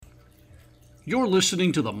You're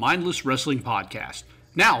listening to the Mindless Wrestling Podcast,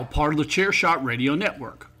 now part of the Chairshot Radio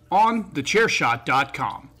Network, on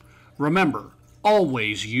thechairshot.com. Remember,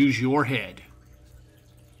 always use your head.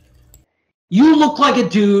 You look like a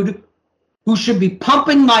dude who should be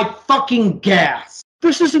pumping my fucking gas.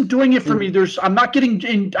 This isn't doing it for me. I'm not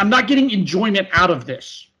getting enjoyment out of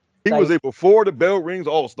this. He was a before the bell rings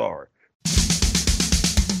all-star.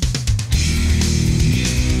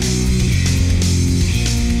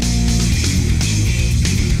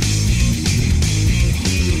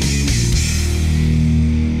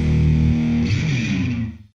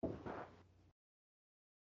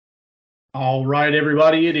 All right,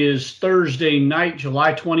 everybody. It is Thursday night,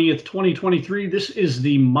 July 20th, 2023. This is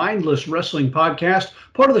the Mindless Wrestling Podcast,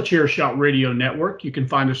 part of the Chairshot Radio Network. You can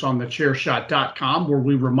find us on thechairshot.com, where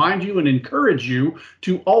we remind you and encourage you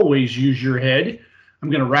to always use your head. I'm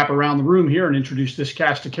going to wrap around the room here and introduce this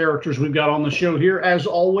cast of characters we've got on the show here. As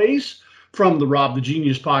always, from the Rob the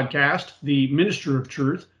Genius podcast, the Minister of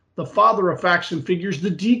Truth, the Father of Facts and Figures, the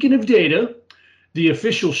Deacon of Data, the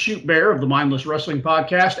official shoot bearer of the Mindless Wrestling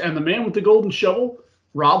Podcast, and the man with the golden shovel.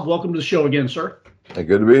 Rob, welcome to the show again, sir. Hey,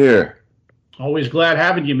 good to be here. Always glad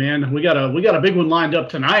having you, man. We got a big one lined up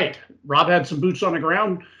tonight. Rob had some boots on the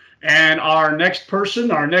ground, and our next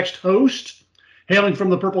host, hailing from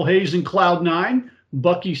the Purple Haze in Cloud 9,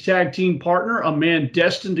 Bucky's tag team partner, a man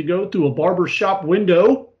destined to go through a barbershop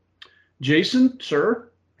window. Jason,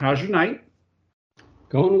 sir, how's your night?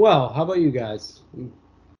 Going well. How about you guys?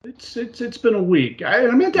 It's been a week. I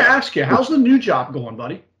meant to ask you, how's the new job going,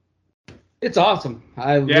 buddy? It's awesome.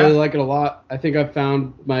 I really like it a lot. I think I've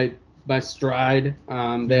found my stride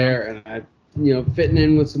there, and I fitting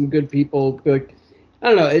in with some good people. Like, I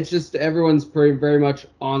don't know. It's just everyone's very much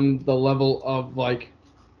on the level of like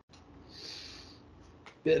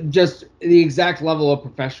just the exact level of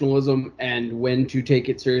professionalism and when to take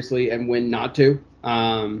it seriously and when not to.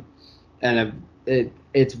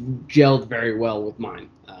 It's gelled very well with mine.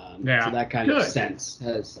 So that kind of sense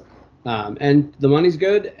has, and the money's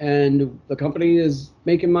good, and the company is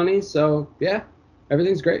making money. So yeah,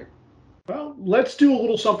 everything's great. Well, let's do a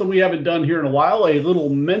little something we haven't done here in a while, a little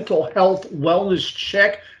mental health wellness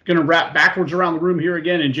check. Going to wrap backwards around the room here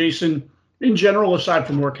again. And Jason, in general, aside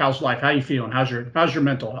from work, how's life? How you feeling? How's your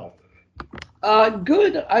mental health?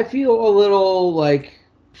 Good. I feel a little like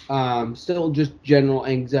still just general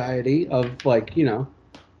anxiety of like,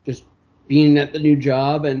 just being at the new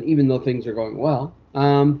job, and even though things are going well.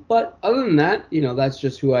 But other than that, that's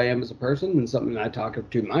just who I am as a person, and something that I talk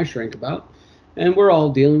to my shrink about. And we're all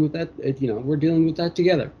dealing with that. We're dealing with that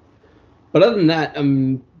together. But other than that,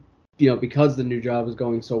 because the new job is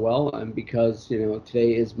going so well, and because,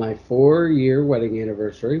 today is my 4-year wedding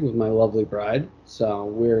anniversary with my lovely bride. So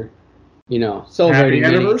we're, celebrating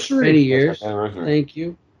many years. Thank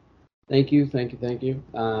you.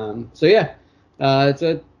 So yeah,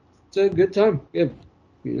 it's a good time. Yeah,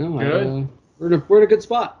 good. We're in a good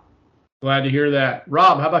spot. Glad to hear that.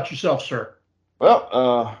 Rob, how about yourself, sir?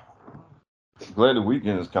 Well, glad the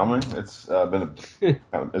weekend is coming. It's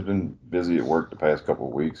been busy at work the past couple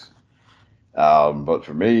of weeks, but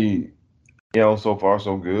for me, so far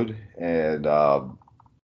so good. And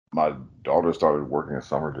my daughter started working a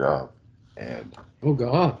summer job, and oh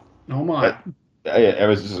god, oh my.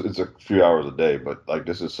 It's a few hours a day, but like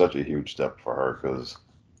this is such a huge step for her because,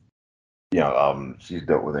 she's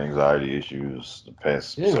dealt with anxiety issues the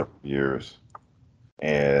past several years,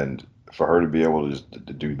 and for her to be able to just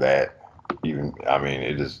to do that,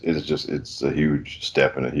 it's a huge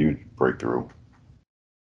step and a huge breakthrough.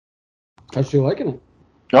 How's she liking it?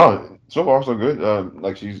 Oh, so far so good.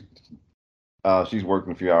 Like she's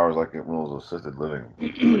working a few hours like at one of those assisted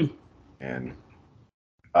living, and.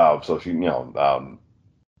 So she,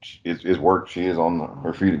 it's work. She is on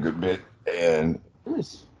her feet a good bit, and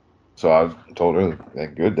nice. So I've told her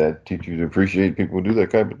that good. That teach you to appreciate people who do that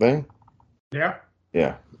type of thing. Yeah.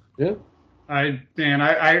 I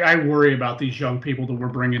worry about these young people that we're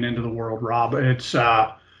bringing into the world, Rob. It's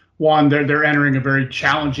one, they're entering a very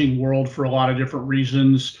challenging world for a lot of different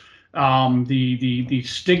reasons. The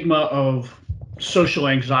stigma of social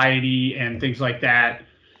anxiety and things like that.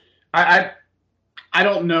 I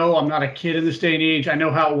don't know. I'm not a kid in this day and age. I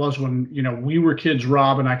know how it was when, we were kids,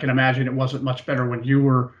 Rob, and I can imagine it wasn't much better when you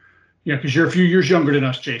were, because you're a few years younger than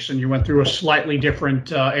us, Jason. You went through a slightly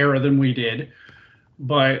different era than we did.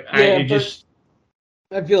 But I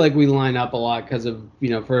feel like we line up a lot because of,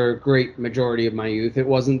 for a great majority of my youth, it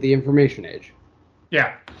wasn't the information age.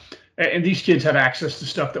 Yeah. And these kids have access to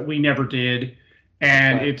stuff that we never did.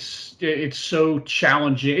 And right. It's so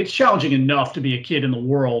challenging. It's challenging enough to be a kid in the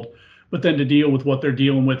world but then to deal with what they're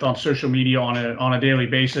dealing with on social media on a daily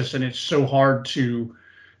basis, and it's so hard to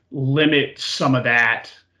limit some of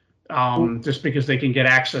that just because they can get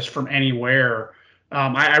access from anywhere.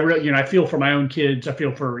 I really, I feel for my own kids. I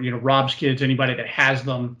feel for, Rob's kids, anybody that has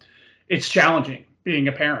them. It's challenging being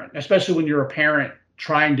a parent, especially when you're a parent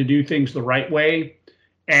trying to do things the right way.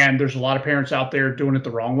 And there's a lot of parents out there doing it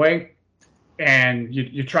the wrong way. And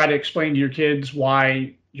you try to explain to your kids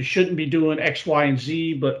why you shouldn't be doing X, Y, and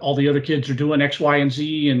Z, but all the other kids are doing X, Y, and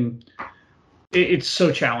Z. And it's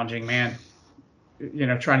so challenging, man.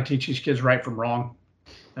 Trying to teach these kids right from wrong.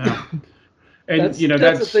 And that's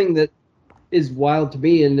the thing that is wild to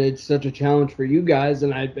me, and it's such a challenge for you guys,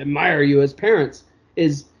 and I admire you as parents,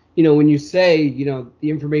 is, when you say, the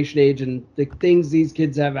information age and the things these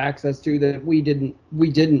kids have access to that we didn't,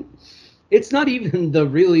 it's not even the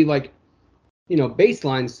really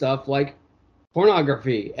baseline stuff like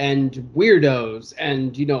pornography and weirdos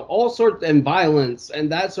and, all sorts, and violence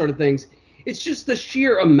and that sort of things. It's just the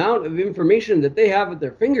sheer amount of information that they have at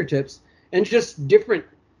their fingertips and just different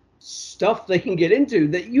stuff they can get into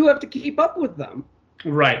that you have to keep up with them.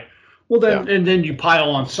 Right. Well, then, and then you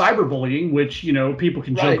pile on cyberbullying, which, people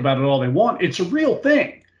can joke about it all they want. It's a real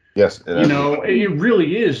thing. Yes. It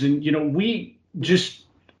really is. And, we just,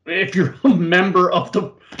 if you're a member of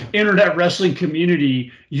the internet wrestling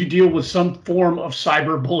community, you deal with some form of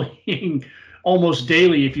cyberbullying almost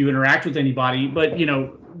daily if you interact with anybody. But,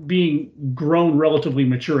 being grown, relatively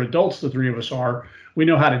mature adults, the three of us are, we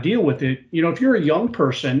know how to deal with it. If you're a young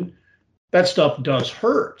person, that stuff does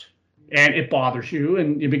hurt and it bothers you.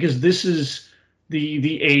 And because this is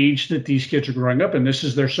the age that these kids are growing up in, this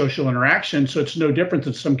is their social interaction. So it's no different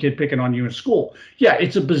than some kid picking on you in school. Yeah,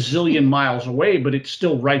 it's a bazillion miles away, but it's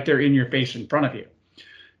still right there in your face in front of you.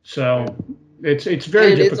 So it's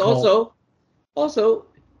very difficult. It's also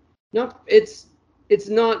not, it's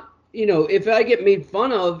not, if I get made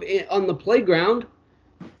fun of on the playground,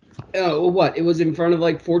 it was in front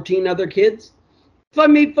of 14 other kids. If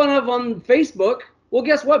I'm made fun of on Facebook, well,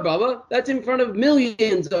 guess what, Bubba? That's in front of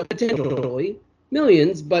millions of, potentially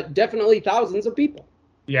millions, but definitely thousands of people.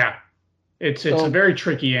 Yeah, it's a very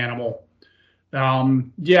tricky animal.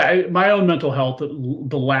 My own mental health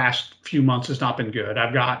the last few months has not been good.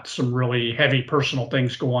 I've got some really heavy personal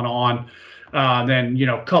things going on. Then,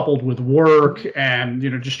 coupled with work and,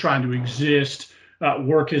 just trying to exist.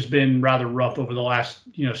 Work has been rather rough over the last,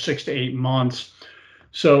 6 to 8 months.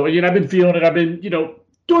 So, I've been feeling it. I've been,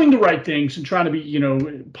 doing the right things and trying to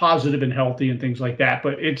be, positive and healthy and things like that.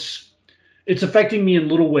 But it's affecting me in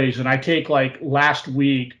little ways. And I take last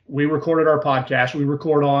week, we recorded our podcast. We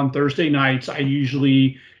record on Thursday nights. I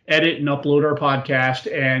usually edit and upload our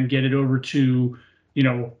podcast and get it over to,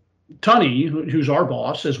 Tunney, who's our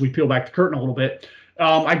boss, as we peel back the curtain a little bit.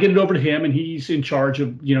 I get it over to him, and he's in charge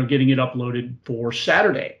of, getting it uploaded for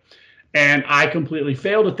Saturday. And I completely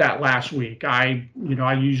failed at that last week. I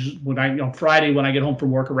use on Friday when I get home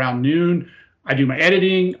from work around noon, I do my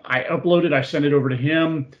editing, I upload it, I send it over to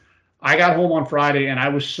him. I got home on Friday, and I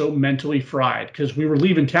was so mentally fried because we were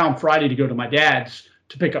leaving town Friday to go to my dad's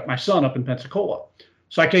to pick up my son up in Pensacola.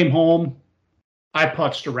 So I came home. I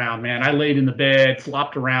putzed around, man. I laid in the bed,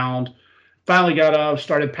 flopped around, finally got up,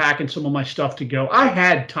 started packing some of my stuff to go. I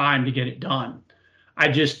had time to get it done.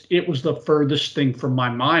 It was the furthest thing from my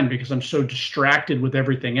mind because I'm so distracted with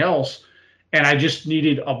everything else. And I just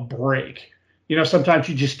needed a break. Sometimes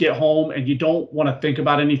you just get home and you don't want to think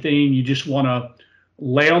about anything. You just want to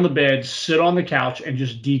lay on the bed, sit on the couch, and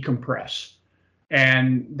just decompress.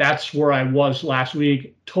 And that's where I was last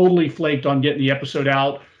week. Totally flaked on getting the episode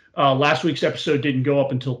out. Last week's episode didn't go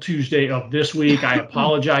up until Tuesday of this week. I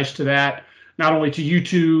apologize to that, not only to you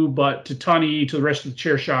two, but to Tunney, to the rest of the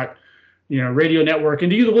Chair Shot, radio network, and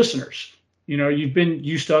to you, the listeners. You've been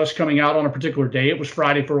used to us coming out on a particular day. It was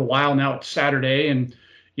Friday for a while. Now it's Saturday. And,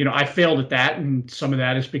 I failed at that. And some of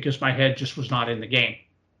that is because my head just was not in the game.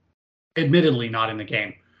 Admittedly not in the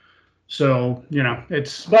game. So,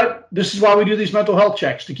 but this is why we do these mental health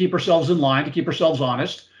checks, to keep ourselves in line, to keep ourselves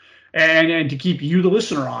honest, and to keep you, the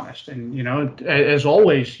listener, honest. And, as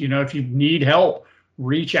always, if you need help,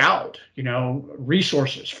 reach out,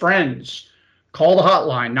 resources, friends, call the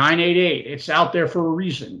hotline, 988. It's out there for a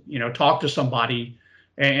reason. Talk to somebody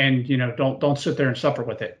and don't sit there and suffer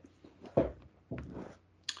with it.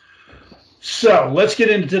 So let's get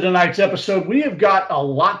into tonight's episode. We have got a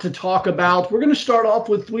lot to talk about. We're going to start off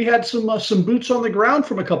with, we had some boots on the ground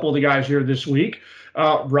from a couple of the guys here this week.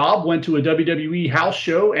 Rob went to a WWE house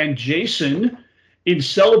show, and Jason is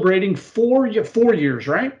celebrating 4 years,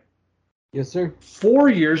 right? Yes, sir. 4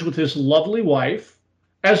 years with his lovely wife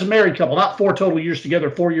as a married couple. Not 4 total years together,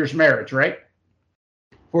 4 years marriage, right?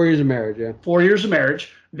 4 years of marriage, yeah. 4 years of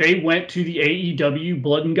marriage. They went to the AEW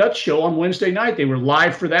Blood and Guts show on Wednesday night. They were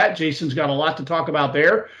live for that. Jason's got a lot to talk about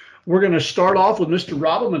there. We're going to start off with Mr.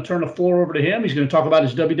 Rob. I'm going to turn the floor over to him. He's going to talk about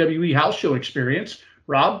his WWE house show experience.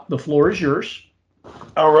 Rob, the floor is yours.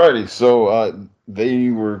 All righty. So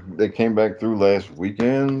they came back through last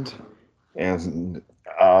weekend, and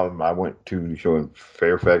I went to the show in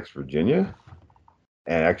Fairfax, Virginia,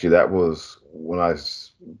 and actually that was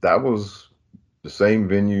the same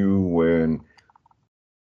venue when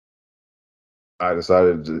I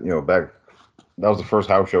decided to, back. That was the first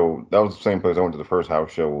house show. That was the same place I went to the first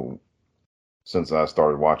house show since I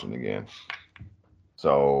started watching again.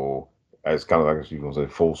 So it's kind of like, you can say,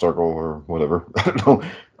 full circle or whatever. I don't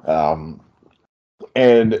know.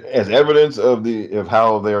 And as evidence of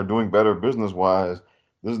how they are doing better business wise,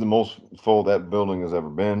 this is the most full that building has ever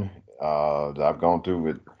been that I've gone to.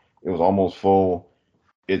 It was almost full.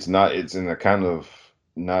 It's in a kind of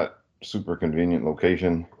not super convenient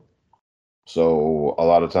location. So a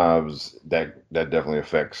lot of times that definitely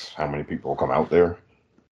affects how many people come out there.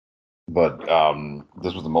 But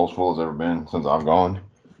this was the most full it's ever been since I've gone.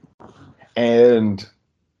 And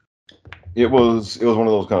it was one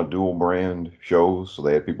of those kind of dual brand shows. So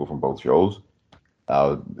they had people from both shows.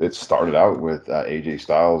 It started out with AJ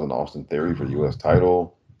Styles and Austin Theory for the U.S.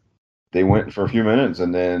 title. They went for a few minutes,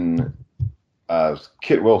 and then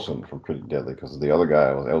Kit Wilson from Pretty Deadly, because the other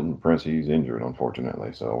guy was Elton Prince. He's injured,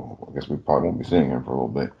 unfortunately, so I guess we probably won't be seeing him for a little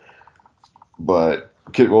bit. But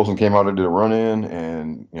Kit Wilson came out and did a run-in,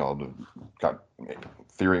 and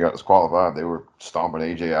Theory got disqualified. They were stomping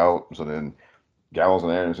AJ out, so then Gallows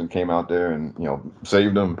and Anderson came out there and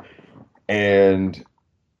saved him. And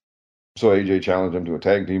so AJ challenged him to a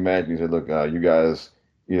tag team match. And he said, "Look, you guys,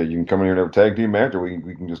 you can come in here and have a tag team match, or we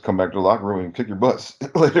can just come back to the locker room and kick your butts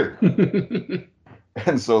later."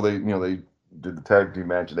 And so they did the tag team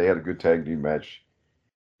match. They had a good tag team match.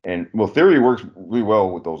 And Theory works really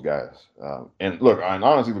well with those guys. And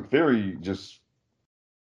honestly, Theory just,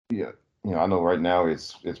 I know right now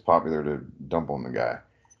it's popular to dump on the guy.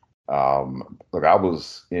 I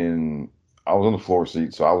was in the floor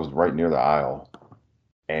seat, so I was right near the aisle,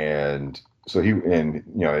 and so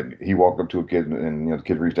he walked up to a kid, and the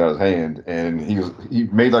kid reached out his hand, and he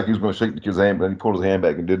made like he was going to shake the kid's hand, but then he pulled his hand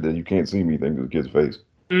back and did the "you can't see me" thing to the kid's face.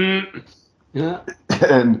 Yeah.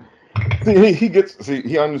 And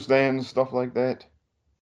he understands stuff like that.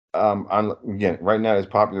 Again, right now it's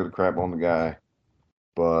popular to crap on the guy,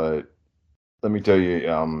 but let me tell you,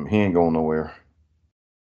 he ain't going nowhere.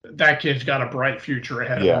 That kid's got a bright future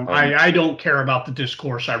ahead of him. And I don't care about the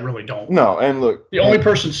discourse. I really don't. No, and look, the only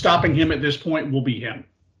person stopping him at this point will be him.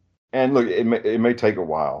 And look, it may take a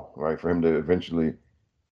while, right, for him to eventually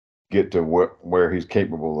get to where he's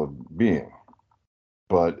capable of being.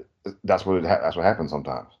 But that's what happens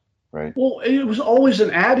sometimes, right? Well, it was always an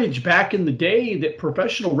adage back in the day that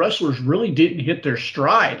professional wrestlers really didn't hit their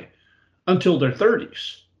stride until their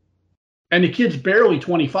 30s. And the kid's barely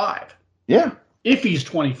 25. Yeah. If he's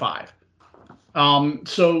 25.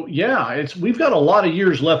 So yeah, we've got a lot of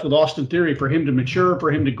years left with Austin Theory for him to mature,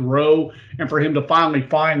 for him to grow, and for him to finally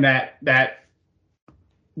find that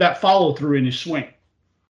follow through in his swing.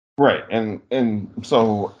 Right. And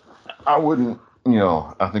so I wouldn't,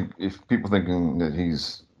 I think if people thinking that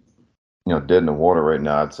he's, dead in the water right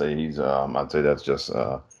now, I'd say that's just,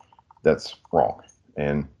 that's wrong.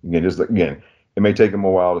 And again, it may take him a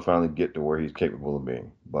while to finally get to where he's capable of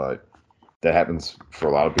being, but that happens for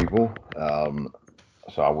a lot of people.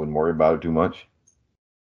 So I wouldn't worry about it too much.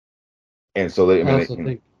 And so I also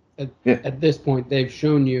think at this point, they've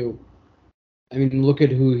shown you, look at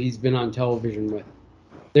who he's been on television with.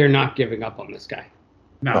 They're not giving up on this guy.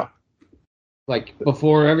 No. Like,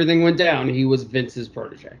 before everything went down, he was Vince's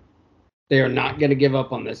protege. They are not going to give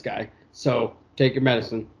up on this guy. So take your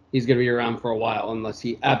medicine. He's going to be around for a while unless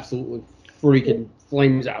he absolutely freaking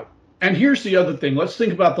flames out. And here's the other thing. Let's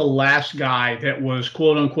think about the last guy that was,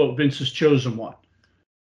 quote unquote, Vince's chosen one.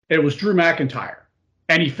 It was Drew McIntyre.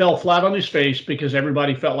 And he fell flat on his face because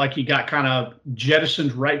everybody felt like he got kind of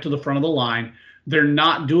jettisoned right to the front of the line. They're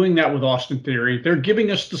not doing that with Austin Theory. They're giving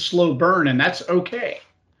us the slow burn, and that's okay.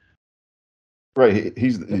 Right.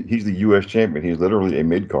 He's the U.S. champion. He's literally a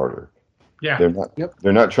mid-carder. Yeah.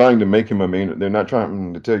 They're not trying to make him a main. They're not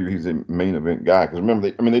trying to tell you he's a main event guy. Because remember,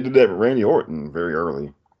 they did that with Randy Orton very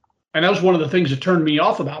early. And that was one of the things that turned me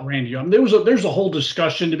off about Randy Orton. There's a whole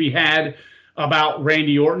discussion to be had about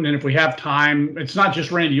Randy Orton, and if we have time, it's not just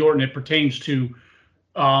Randy Orton. It pertains to,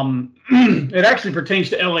 it actually pertains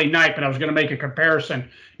to LA Knight. But I was going to make a comparison.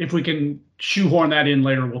 If we can shoehorn that in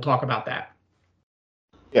later, we'll talk about that.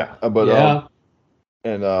 Yeah,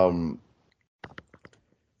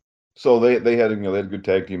 So they had they had a good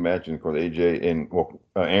tag team match, and of course AJ and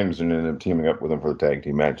Anderson ended up teaming up with them for the tag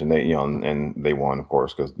team match, and they and they won, of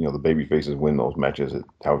course, because the baby faces win those matches at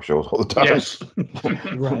house shows all the time. Yes.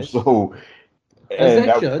 Right. So As and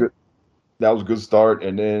they should. that was a good start.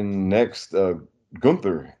 And then next,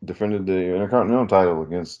 Gunther defended the Intercontinental title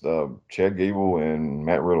against Chad Gable and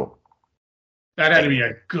Matt Riddle. That had to be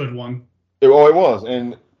a good one. It was.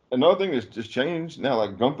 And another thing that's just changed now,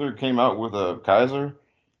 like Gunther came out with a Kaiser,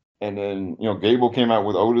 and then Gable came out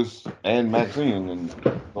with Otis and Maxine, and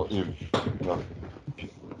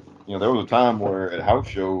there was a time where at house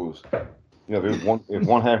shows, if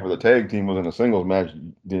one half of the tag team was in a singles match,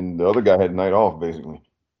 then the other guy had night off basically.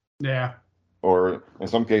 Yeah. Or in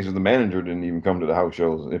some cases, the manager didn't even come to the house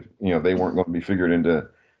shows if they weren't going to be figured into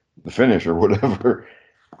the finish or whatever.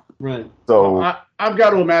 Right. So I've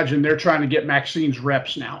got to imagine they're trying to get Maxine's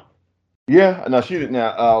reps now. Yeah, no, she did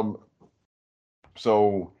now.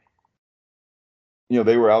 So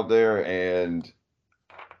they were out there, and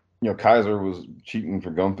Kaiser was cheating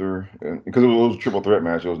for Gunther because it was a triple threat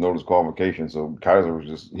match. It was no disqualification, so Kaiser was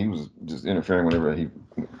just interfering whenever he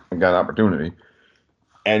got an opportunity.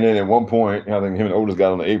 And then at one point, I think him and Otis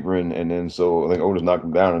got on the apron, and then so I think Otis knocked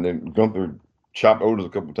him down, and then Gunther chopped Otis a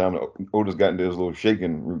couple of times. Otis got into his little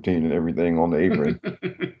shaking routine and everything on the apron,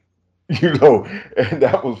 and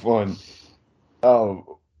that was fun.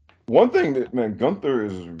 One thing that Gunther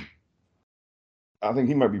is, I think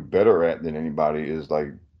he might be better at than anybody is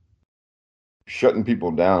like shutting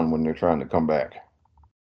people down when they're trying to come back.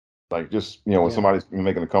 Like just when somebody's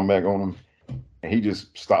making a comeback on him, and he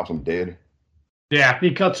just stops them dead. Yeah,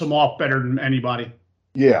 he cuts them off better than anybody.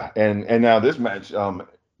 Yeah, and now this match,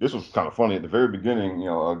 this was kind of funny at the very beginning.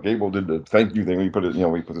 Gable did the thank you thing. He put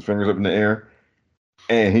he put his fingers up in the air,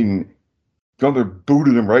 and Gunther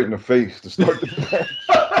booted him right in the face to start the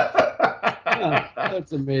match.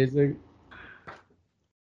 That's amazing.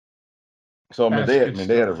 So they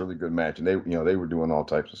had a really good match, and they were doing all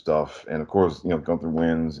types of stuff, and of course Gunther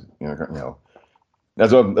wins.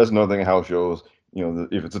 That's another thing in house shows.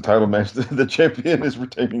 If it's a title match, the champion is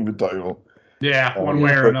retaining the title. Yeah, one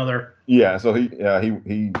way or another. Yeah, so he I think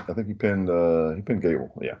he pinned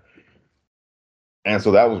Gable. Yeah, and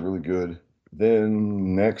so that was really good.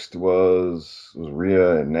 Then next was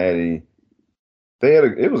Rhea and Natty.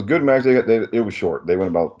 It was a good match. It was short. They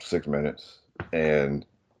went about 6 minutes, and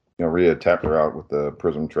Rhea tapped her out with the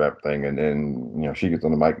prism trap thing, and then she gets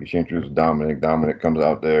on the mic. She introduces Dominic. Dominic comes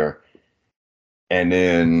out there. And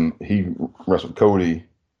then he wrestled Cody.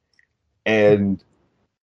 And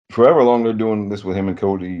for however long they're doing this with him and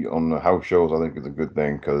Cody on the house shows, I think is a good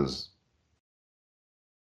thing because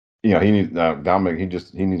he needs Dominic.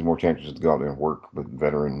 He needs more chances to go out there and work with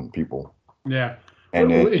veteran people. Yeah,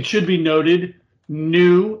 and it should be noted,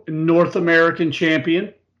 new North American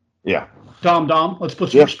champion. Yeah, Dom. Let's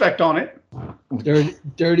put some respect on it.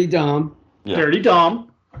 Dirty Dom. Yeah. Dirty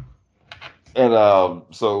Dom. And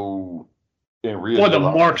so. Boy, the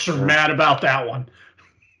Marks are mad about that one.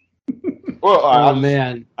 Well,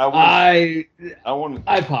 man, I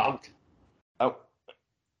popped.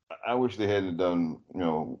 I wish they hadn't done,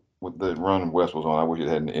 what the run West was on. I wish it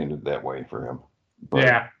hadn't ended that way for him.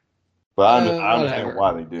 But I understand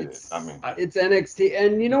why they did it. I mean, it's NXT,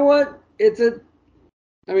 and you know what? I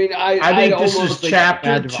think this is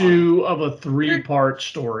chapter 2 of a 3-part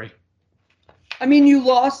story. I mean, you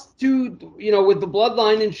lost to, with the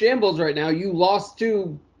bloodline in shambles right now, you lost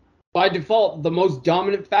to, by default, the most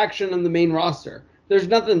dominant faction on the main roster. There's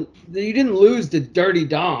nothing, you didn't lose to Dirty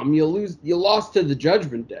Dom. You lost to the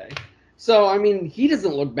Judgment Day. So, I mean, he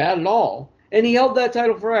doesn't look bad at all. And he held that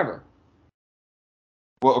title forever.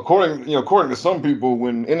 Well, according to some people,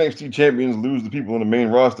 when NXT champions lose to people in the main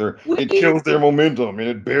roster, it kills their momentum and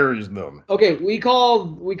it buries them. Okay, we call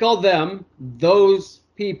them those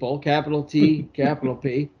people, capital T, capital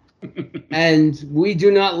P, and we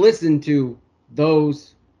do not listen to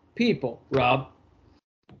those people, Rob.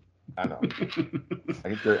 I know.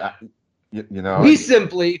 We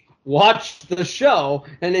simply watch the show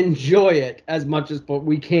and enjoy it as much as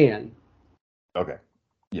we can. Okay.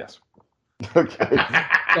 Yes. Okay.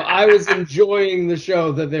 So I was enjoying the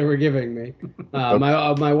show that they were giving me.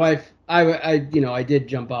 My wife, I did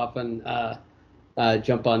jump off and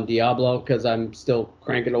jump on Diablo because I'm still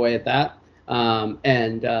cranking away at that.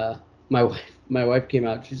 And my wife came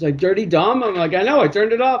out. She's like, "Dirty Dom." I'm like, "I know. I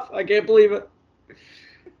turned it off. I can't believe it."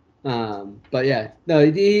 But yeah, no,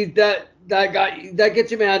 that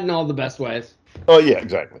gets you mad in all the best ways. Oh yeah,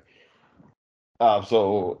 exactly.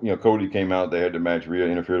 So Cody came out. They had the match. Rhea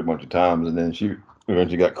interfered a bunch of times, and then she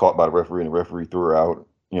eventually got caught by the referee, and the referee threw her out.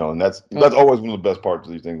 And that's always one of the best parts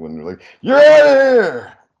of these things when they're like, "You're out of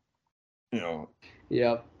here."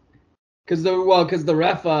 Yep. Because the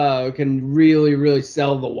ref can really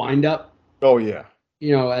sell the wind up. Oh yeah.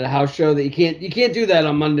 At a house show that you can't do that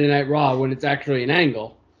on Monday Night Raw when it's actually an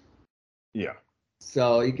angle. Yeah.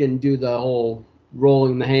 So you can do the whole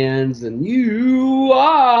rolling the hands and you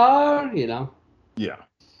are. Yeah.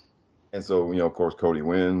 And so of course Cody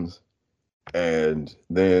wins, and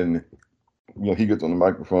then he gets on the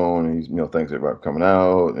microphone and he's thanks everybody for coming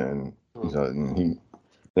out, and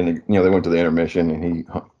they went to the intermission and he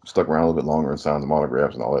stuck around a little bit longer and signed some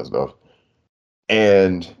autographs and all that stuff.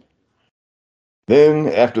 And then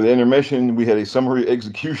after the intermission, we had a summary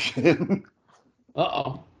execution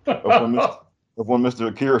of one Mr.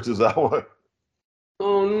 Akira Tozawa.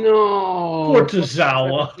 Oh no! Poor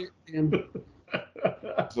Tozawa.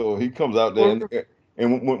 So he comes out there,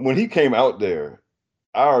 and when he came out there,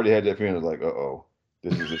 I already had that feeling like,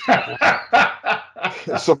 this is just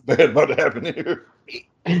something bad about to happen here.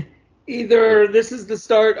 Either this is the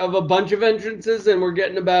start of a bunch of entrances and we're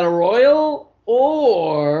getting a battle royal,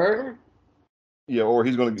 or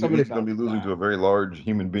he's going to be losing to a very large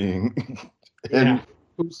human being. And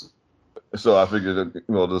so I figured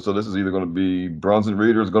that, so this is either going to be Bronson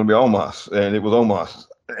Reed or it's going to be Omos, and it was Omos.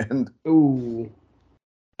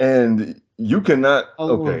 And you cannot.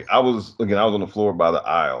 Okay, I was on the floor by the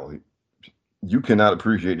aisle. You cannot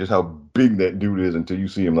appreciate just how big that dude is until you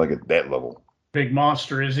see him like at that level. Big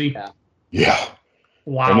monster, is he? Yeah.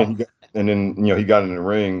 Wow. And then he got in the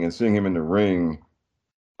ring, and seeing him in the ring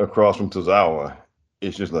across from Tozawa,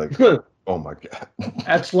 it's just like, oh my God.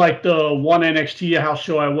 That's like the one NXT house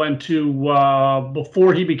show I went to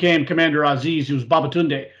before he became Commander Aziz. He was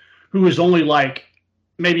Babatunde, who was only like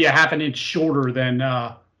maybe a half an inch shorter than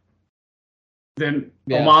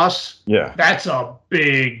Omos. Yeah. That's a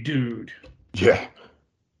big dude. Yeah.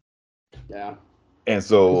 Yeah. And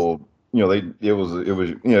so, it was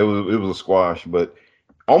a squash, but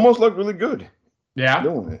almost looked really good. Yeah.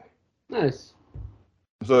 Doing it. Nice.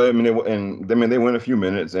 So they went a few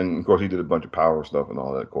minutes, and of course he did a bunch of power stuff and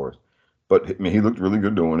all that, of course. But he looked really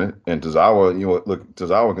good doing it. And Tozawa,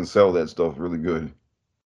 Tozawa can sell that stuff really good.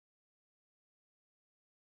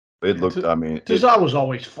 It looked. Tozawa's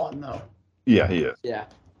always fun though. Yeah, he is. Yeah.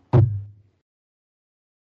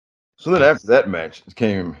 So then after that match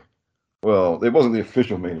came, well, it wasn't the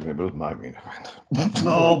official main event, but it was my main event.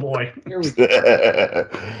 Oh boy. Here we go.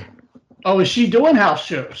 Oh, is she doing house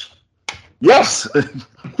shows? Yes.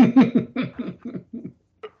 She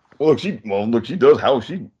does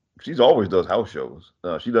house. She's always does house shows.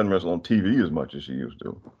 She doesn't wrestle on TV as much as she used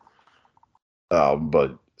to.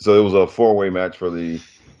 But so it was a 4-way match for the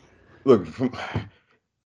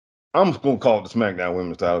I'm just gonna call it the SmackDown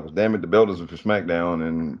Women's Title because damn it, the belt is for SmackDown,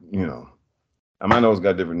 and I might know it's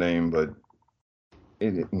got a different name, but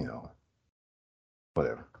it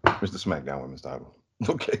whatever. It's the SmackDown Women's Title.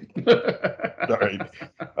 Okay. All right.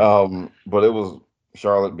 But it was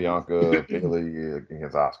Charlotte, Bianca, Bayley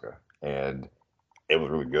against Asuka, and it was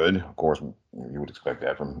really good. Of course, you would expect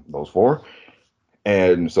that from those four.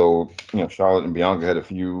 And so, Charlotte and Bianca had a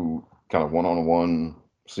few kind of one-on-one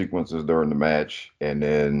sequences during the match, and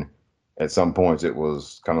then at some points it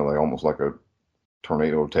was kind of like almost like a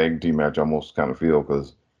tornado tag team match, almost kind of feel,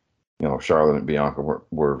 because Charlotte and Bianca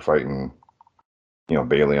were fighting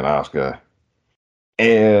Bayley and Asuka,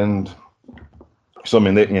 and so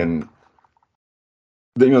they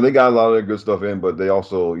got a lot of their good stuff in, but they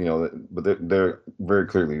also but they're very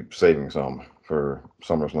clearly saving some for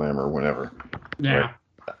SummerSlam or whenever. Yeah. Right?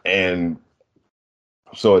 And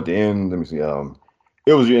so at the end, let me see.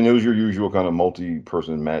 It was your usual kind of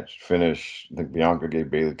multi-person match finish. I think Bianca gave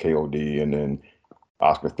Bayley KOD, and then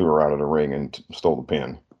Asuka threw her out of the ring and stole the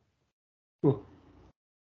pin.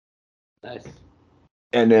 Nice.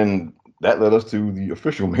 And then that led us to the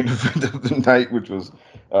official main event of the night, which was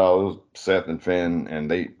Seth and Finn, and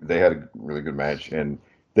they had a really good match, and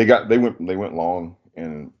they went long,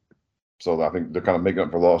 and so I think they're kind of making up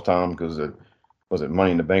for lost time because was it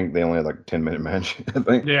Money in the Bank? They only had like a 10-minute match, I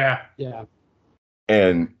think. Yeah. Yeah.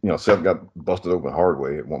 And Seth got busted open hard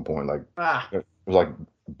way at one point, like it was like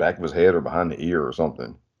back of his head or behind the ear or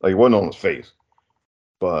something. Like it wasn't on his face,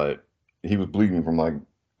 but he was bleeding from like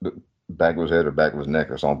the back of his head or back of his neck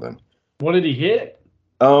or something. What did he hit?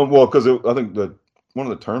 Well, because I think one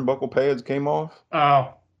of the turnbuckle pads came off.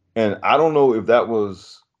 Oh. And I don't know if that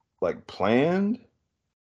was like planned.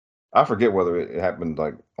 I forget whether it happened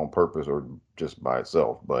like on purpose or just by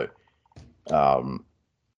itself, but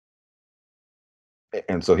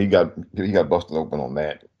and so he got busted open on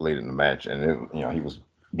that late in the match, and he was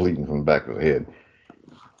bleeding from the back of his head.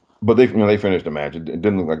 But they finished the match. It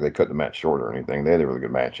didn't look like they cut the match short or anything. They had a really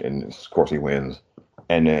good match, and of course he wins.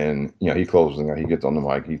 And then, he closes and he gets on the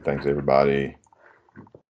mic. He thanks everybody.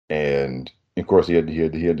 And, of course, he had to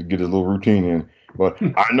get his little routine in. But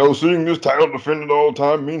I know seeing this title defended all the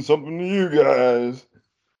time means something to you guys.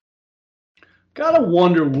 Gotta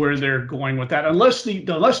wonder where they're going with that. Unless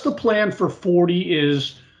the plan for 40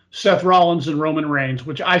 is Seth Rollins and Roman Reigns,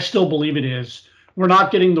 which I still believe it is. We're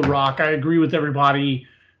not getting The Rock. I agree with everybody.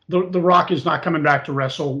 The Rock is not coming back to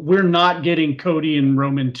wrestle. We're not getting Cody and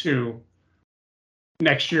Roman 2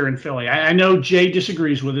 next year in Philly. I know Jay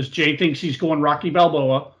disagrees with us. Jay thinks he's going Rocky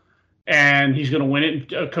Balboa, and he's going to win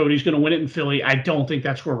it. Cody's going to win it in Philly. I don't think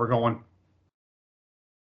that's where we're going.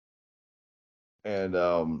 And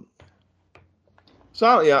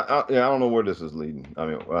so I don't know where this is leading. I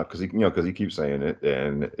mean, because he keeps saying it,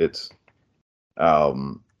 and it's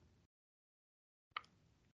So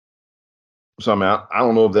I mean, I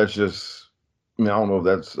don't know if that's just. I don't know if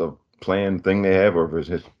that's a planned thing they have, or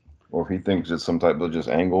if or if he thinks it's some type of just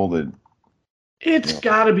angle that. It's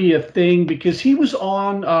got to be a thing because he was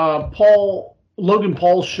on Logan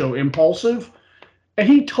Paul's show, Impulsive, and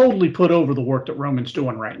he totally put over the work that Roman's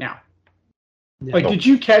doing right now. Yeah. Like, did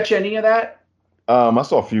you catch any of that? I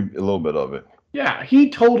saw a little bit of it. Yeah, he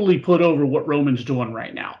totally put over what Roman's doing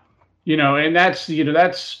right now. And that's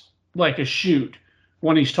like a shoot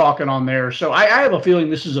when he's talking on there. So I have a feeling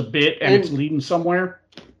this is a bit and it's leading somewhere.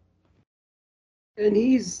 And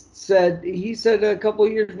he said a couple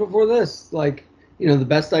of years before this, like, the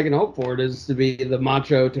best I can hope for it is to be the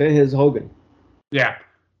Macho to his Hogan. Yeah.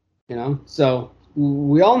 So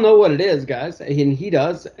we all know what it is, guys, and he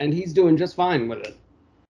does, and he's doing just fine with it.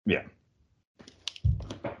 Yeah.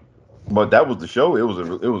 But that was the show. It was a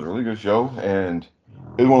really good show, and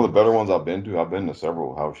it's one of the better ones I've been to. I've been to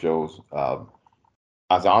several house shows.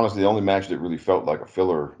 Honestly, the only match that really felt like a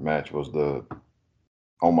filler match was the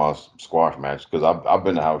Omos squash match, because I've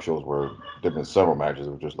been to house shows where there've been several matches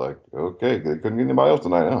that were just like, okay, they couldn't get anybody else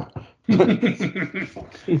tonight, huh?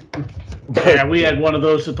 Yeah, we had one of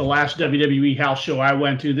those at the last WWE house show I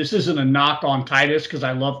went to. This isn't a knock on Titus because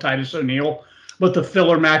I love Titus O'Neil, but the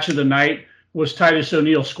filler match of the night was Titus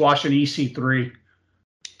O'Neil squashing EC3.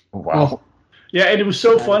 Wow. Yeah, and it was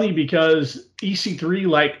so funny because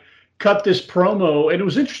EC3 cut this promo, and it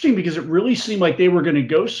was interesting because it really seemed like they were going to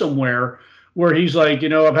go somewhere where he's like,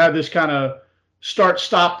 I've had this kind of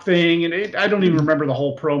start-stop thing, and I don't even remember the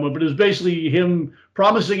whole promo, but it was basically him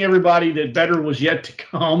promising everybody that better was yet to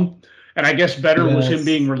come, and I guess better was him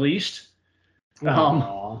being released.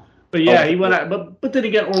 But yeah, he went out, but then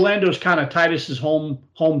again, Orlando's kind of Titus's home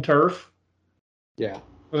turf. Yeah.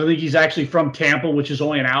 I think he's actually from Tampa, which is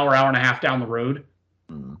only an hour and a half down the road.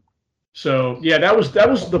 Mm-hmm. So yeah, that was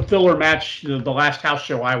the filler match, the last house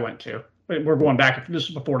show I went to. We're going back. This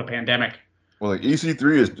is before the pandemic. Well,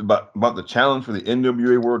 EC3 is about the challenge for the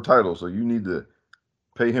NWA World Title, so you need to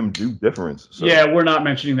pay him due deference. So. Yeah, we're not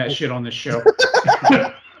mentioning that shit on this show.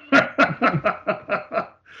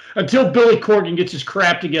 Until Billy Corgan gets his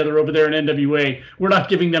crap together over there in NWA, we're not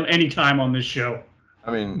giving them any time on this show.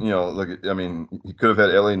 I mean, he could have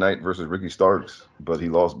had LA Knight versus Ricky Starks, but he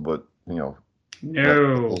lost. But no,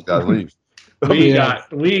 those guys leave. We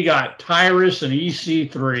got Tyrus and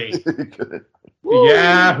EC3.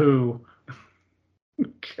 Yahoo!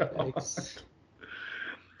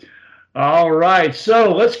 All right,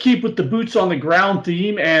 so let's keep with the boots on the ground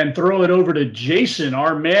theme and throw it over to Jason,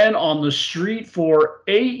 our man on the street for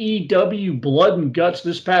AEW Blood and Guts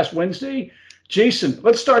this past Wednesday. Jason,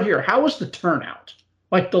 let's start here. How was the turnout?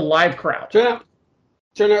 Like the live crowd? Turnout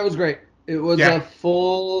was great. It was a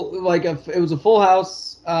full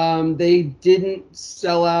house. They didn't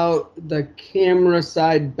sell out the camera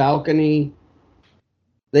side balcony.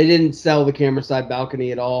 They didn't sell the camera side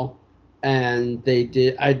balcony at all. And they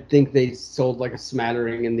did. I think they sold like a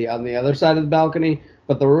smattering on the other side of the balcony,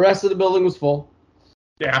 but the rest of the building was full.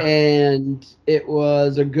 Yeah. And it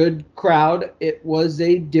was a good crowd. It was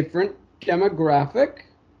a different demographic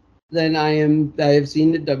than I have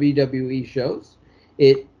seen at WWE shows.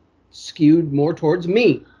 It skewed more towards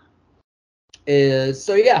me. That's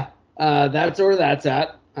where that's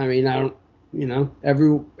at. I mean, I don't, it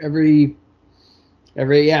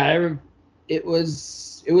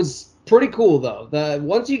was pretty cool though.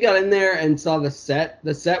 Once you got in there and saw the set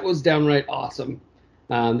was downright awesome.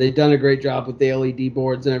 They've done a great job with the LED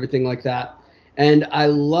boards and everything like that. And I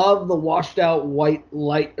love the washed out white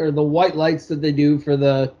light, or the white lights that they do for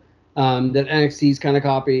the that NXT's kind of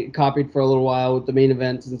copied for a little while with the main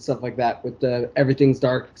events and stuff like that, with everything's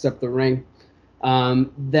dark except the ring.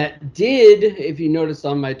 If you noticed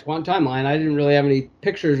on my timeline, I didn't really have any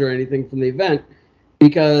pictures or anything from the event,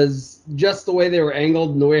 because just the way they were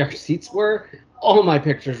angled and the way our seats were, all my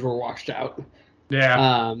pictures were washed out.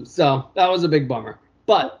 Yeah. So that was a big bummer.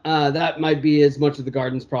 But that might be as much of the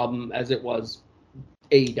Garden's problem as it was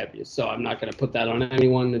AEW. So I'm not going to put that on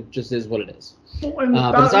anyone. It just is what it is. Well, and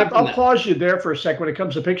But aside from I'll that, pause you there for a second when it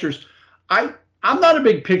comes to pictures. I'm not a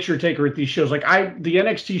big picture taker at these shows. Like the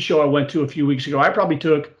NXT show I went to a few weeks ago, I probably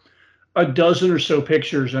took a dozen or so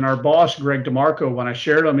pictures. And our boss, Greg DeMarco, when I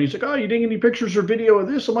shared them, he's like, "Oh, you didn't get any pictures or video of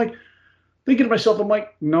this?" I'm like, thinking to myself, I'm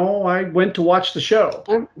like, "No, I went to watch the show."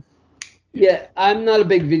 Yeah, I'm not a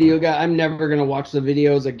big video guy. I'm never going to watch the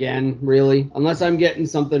videos again, really, unless I'm getting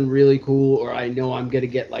something really cool or I know I'm going to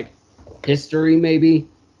get like history maybe.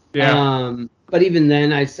 Yeah. But even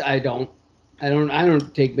then I don't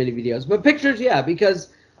take many videos. But pictures, yeah,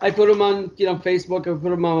 because I put them on, Facebook, I put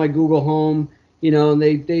them on my Google Home, and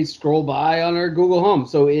they scroll by on our Google Home.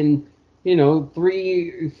 So in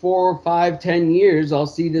 3, 4, 5, 10 years, I'll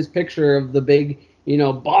see this picture of the big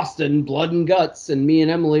Boston blood and guts and me and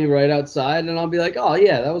Emily right outside, and I'll be like, oh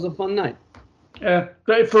yeah, that was a fun night.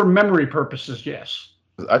 For memory purposes, yes.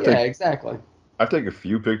 Yeah, exactly. I take a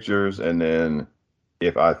few pictures, and then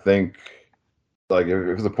if I think, like, if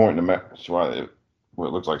there's a point in the match where it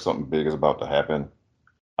looks like something big is about to happen,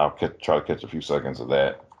 I'll try to catch a few seconds of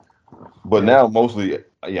that. But now, mostly,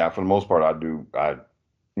 yeah, for the most part,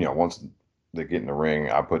 once they get in the ring,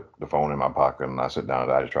 I put the phone in my pocket and I sit down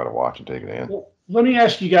and I just try to watch and take it in. Well, let me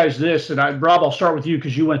ask you guys this, and Rob, I'll start with you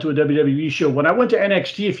because you went to a WWE show. When I went to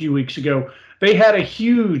NXT a few weeks ago, they had a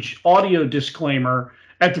huge audio disclaimer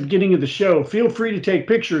at the beginning of the show. Feel free to take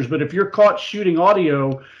pictures, but if you're caught shooting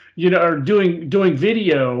audio, or doing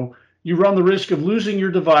video, you run the risk of losing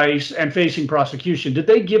your device and facing prosecution. Did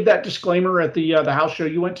they give that disclaimer at the house show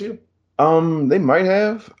you went to? They might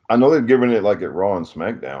have. I know they've given it like at Raw and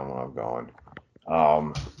SmackDown when I've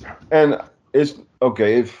gone. And it's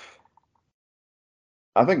okay if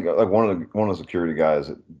I think like one of the security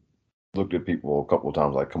guys looked at people a couple of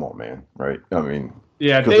times like, "Come on, man!" Right? I mean,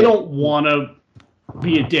 yeah, they don't want to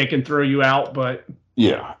be a dick and throw you out, but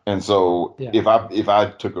yeah. And so if I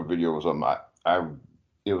took a video or something,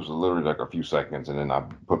 it was literally like a few seconds, and then I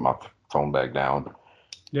put my phone back down.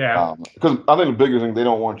 Yeah, because I think the biggest thing they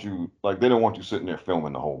don't want you sitting there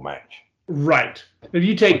filming the whole match. Right. If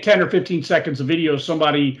you take 10 or 15 seconds of video of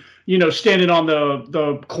somebody, standing on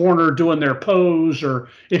the corner doing their pose, or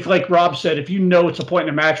if, like Rob said, if it's a point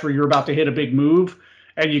in a match where you're about to hit a big move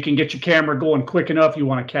and you can get your camera going quick enough, you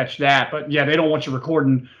want to catch that. But yeah, they don't want you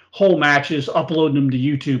recording whole matches, uploading them to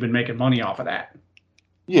YouTube and making money off of that.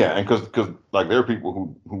 Yeah, and because like there are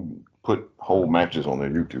people who put whole matches on their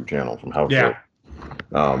YouTube channel from house show.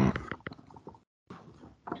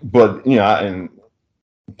 But and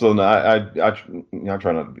so no, I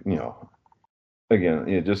try not,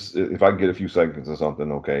 again, just if I get a few seconds or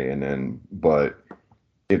something, okay, and then but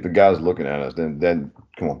if the guy's looking at us, then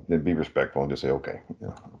come on, then be respectful and just say okay.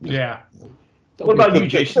 What about you,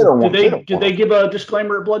 Jason? Did they give a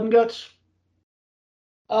disclaimer at Blood and Guts?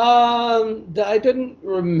 I didn't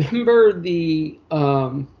remember the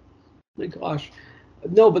my gosh.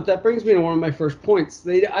 No, but that brings me to one of my first points.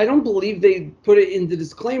 I don't believe they put it in the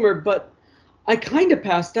disclaimer, but I kind of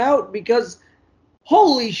passed out because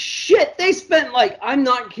holy shit, they spent I'm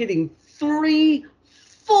not kidding, 3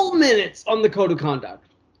 full minutes on the code of conduct.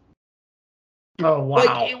 Oh,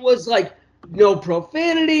 wow. It was no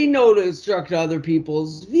profanity, no to instruct other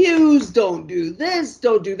people's views, don't do this,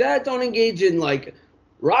 don't do that, don't engage in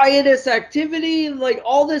riotous activity,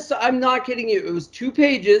 all this. I'm not kidding you. It was 2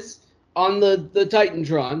 pages on the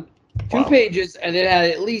Titantron, 2 pages, and it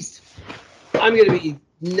had at least, I'm going to be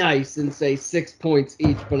nice and say 6 points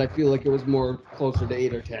each, but I feel like it was more closer to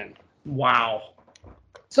 8 or 10. Wow.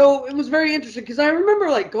 So it was very interesting because I remember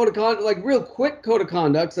code of conduct, real quick code of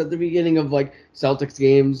conducts at the beginning of Celtics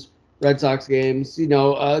games, Red Sox games.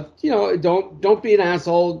 Don't be an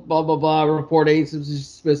asshole. Blah blah blah. Report any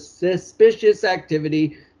suspicious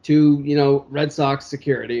activity to Red Sox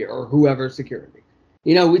security or whoever security.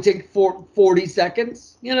 We take 40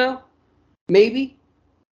 seconds. Maybe.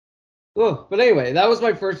 Oh, but anyway, that was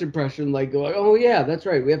my first impression. Oh yeah, that's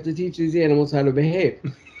right. We have to teach these animals how to behave.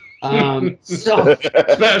 So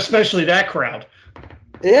especially that crowd.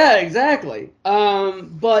 Yeah, exactly.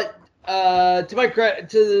 But to my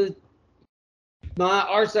credit,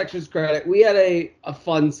 our section's credit, we had a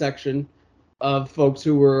fun section of folks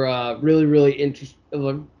who were really interested,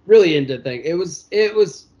 really into things. It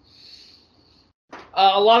was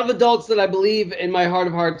a lot of adults that I believe in my heart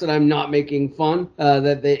of hearts that I'm not making fun.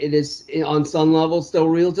 It is on some level still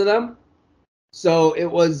real to them. So it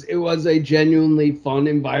was a genuinely fun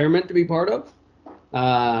environment to be part of.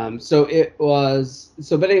 But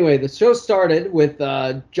anyway, the show started with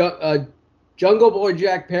Jungle Boy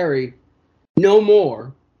Jack Perry no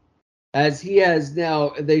more, as he has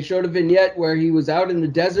now. They showed a vignette where he was out in the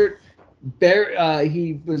desert.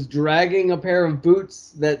 He was dragging a pair of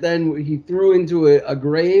boots that then he threw into a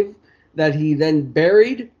grave that he then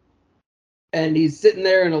buried. And he's sitting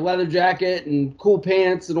there in a leather jacket and cool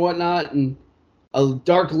pants and whatnot. And a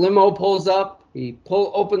dark limo pulls up. He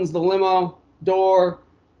opens the limo door,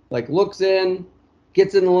 like looks in,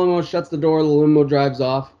 gets in the limo, shuts the door. The limo drives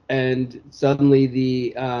off. And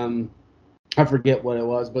suddenly I forget what it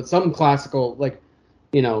was, but some classical, like,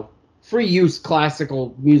 free use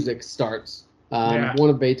classical music starts. One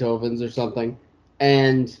of Beethoven's or something.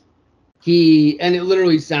 And it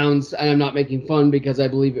literally sounds, and I'm not making fun because I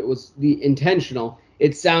believe it was intentional.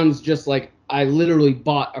 It sounds just like I literally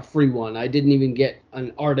bought a free one. I didn't even get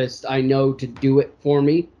an artist I know to do it for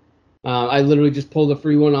me. I literally just pulled a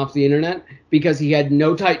free one off the internet because he had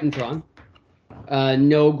no Titantron,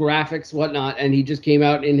 no graphics, whatnot, and he just came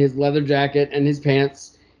out in his leather jacket and his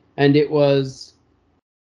pants, and it was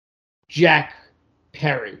Jack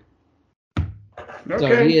Perry. Okay.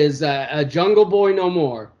 So he is a Jungle Boy no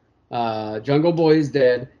more. Jungle Boy is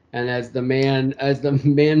dead, and as the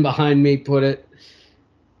man behind me put it,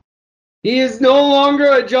 he is no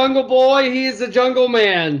longer a Jungle Boy. He is a Jungle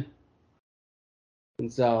Man.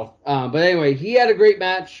 And so, but anyway, he had a great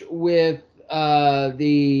match with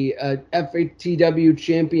the FTW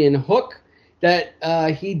champion Hook that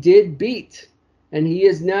he did beat, and he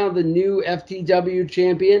is now the new FTW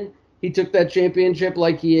champion. He took that championship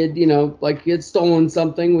like he had stolen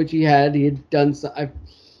something, which he had. He had done.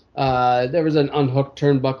 There was an unhooked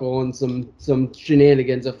turnbuckle and some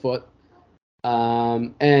shenanigans afoot,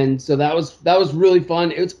 and so that was really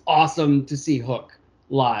fun. It was awesome to see Hook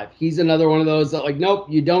live. He's another one of those that, like, nope,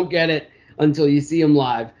 you don't get it until you see him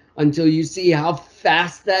live, until you see how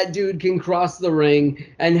fast that dude can cross the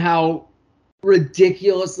ring and how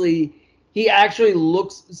ridiculously he actually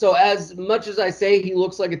looks. So as much as I say he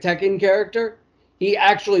looks like a Tekken character, he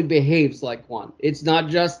actually behaves like one. It's not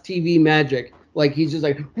just TV magic. Like, he's just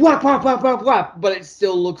like whap whap whap whap whap, but it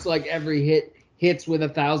still looks like every hit hits with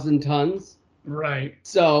 1,000 tons. Right.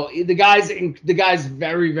 So the guy's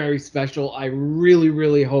very, very special. I really,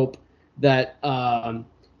 really hope that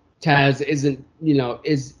Taz isn't,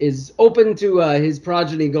 is open to his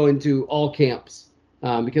progeny going to all camps,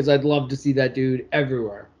 because I'd love to see that dude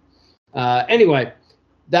everywhere. Anyway,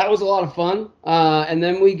 that was a lot of fun. And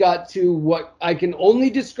then we got to what I can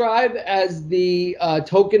only describe as the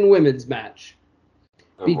token women's match,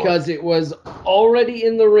 because it was already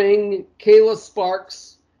in the ring. Kayla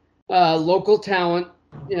Sparks, local talent,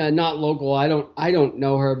 not local. I don't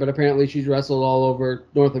know her, but apparently she's wrestled all over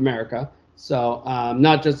North America. So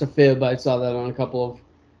not just a fib. I saw that on a couple of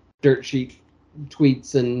dirt sheet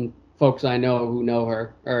tweets and folks I know who know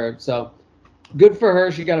her. So good for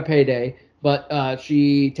her. She got a payday, but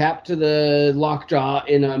she tapped to the lockjaw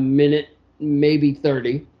in a minute, maybe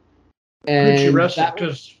 30. And who'd she wrestle?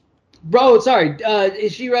 Because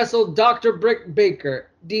she wrestled Dr. Britt Baker,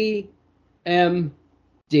 DMD.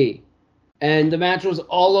 And the match was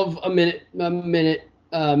all of a minute,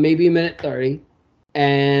 maybe a minute 30.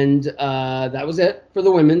 And that was it for the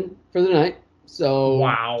women for the night. So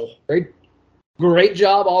wow. Great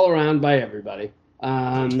job all around by everybody.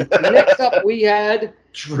 Next up, we had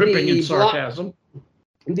dripping in sarcasm.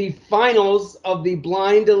 The finals of the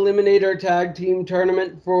Blind Eliminator Tag Team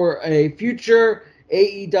Tournament for a future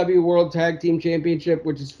AEW World Tag Team Championship,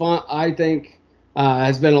 which is fun. I think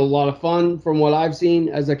has been a lot of fun from what I've seen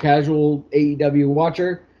as a casual AEW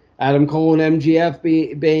watcher. Adam Cole and MGF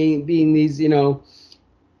being these,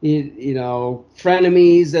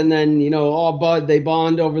 frenemies, and then all they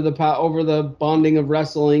bond over the bonding of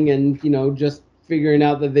wrestling, and just figuring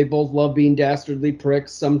out that they both love being dastardly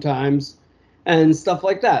pricks sometimes and stuff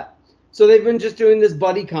like that. So they've been just doing this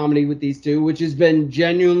buddy comedy with these two, which has been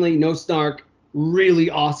genuinely, no snark, really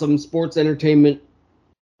awesome sports entertainment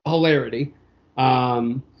hilarity.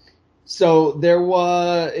 So they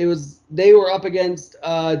were up against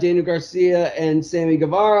Daniel Garcia and Sammy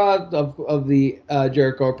Guevara of the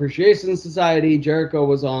Jericho Appreciation Society. Jericho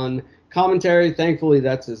was on commentary. Thankfully,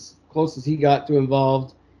 that's as close as he got to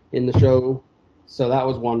involved in the show. So that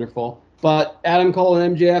was wonderful. But Adam Cole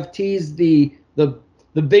and MJF teased the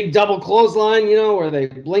big double clothesline, where they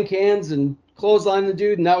blink hands and clothesline the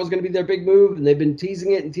dude, and that was going to be their big move. And they've been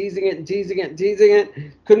teasing it and teasing it and teasing it and teasing it.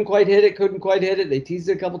 Couldn't quite hit it. They teased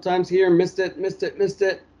it a couple times here, missed it.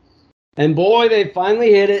 And boy, they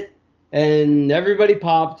finally hit it, and everybody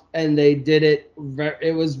popped, and they did it.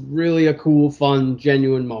 It was really a cool, fun,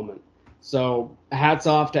 genuine moment. So hats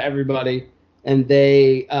off to everybody. And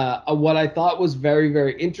they, what I thought was very,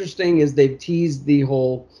 very interesting is they've teased the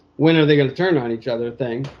whole when are they going to turn on each other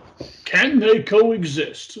thing. Can they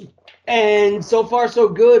coexist? And so far, so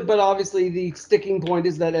good. But obviously, the sticking point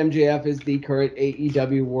is that MJF is the current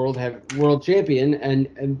AEW World Champion,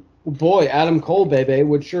 and boy, Adam Cole, baby,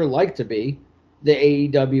 would sure like to be the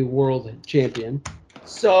AEW World Champion.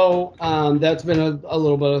 So that's been a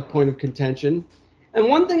little bit of a point of contention. And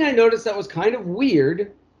one thing I noticed that was kind of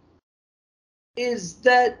weird is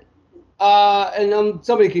that, and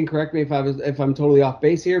somebody can correct me if I'm totally off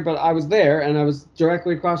base here, but I was there and I was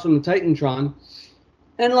directly across from the Titantron,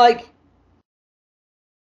 and like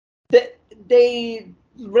they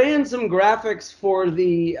ran some graphics for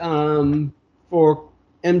the for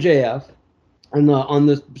MJF on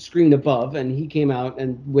the screen above, and he came out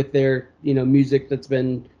and with their music that's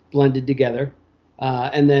been blended together,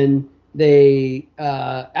 and then they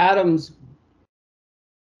Adams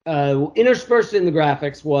interspersed in the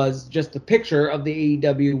graphics was just a picture of the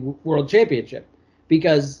AEW World Championship,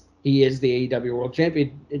 because he is the AEW World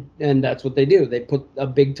Champion, and that's what they do. They put a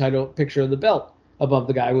big title picture of the belt above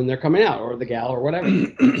the guy when they're coming out, or the gal, or whatever.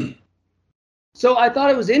 So I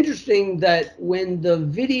thought it was interesting that when the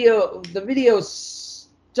video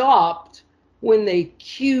stopped when they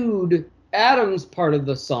cued Adam's part of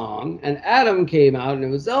the song, and Adam came out, and it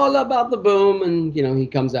was all about the boom, and he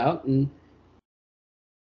comes out, and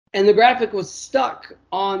the graphic was stuck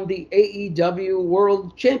on the AEW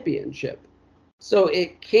World Championship. So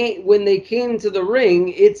when they came to the ring,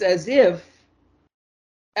 it's as if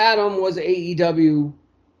Adam was AEW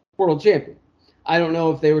World Champion. I don't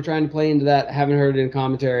know if they were trying to play into that. I haven't heard it in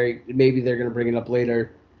commentary. Maybe they're going to bring it up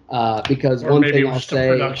later, because or one maybe thing it was I'll just say,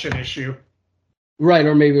 a production issue. Right,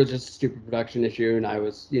 or maybe it was just a stupid production issue, and I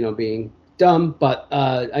was, being dumb. But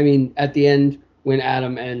I mean, at the end, when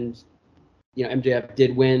Adam and MJF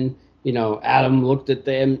did win, Adam looked at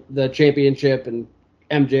the championship, and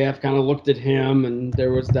MJF kind of looked at him, and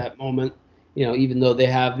there was that moment. Even though they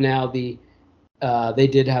have now they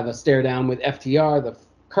did have a stare down with FTR, the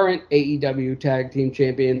current AEW Tag Team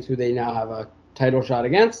Champions, who they now have a title shot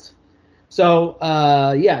against. So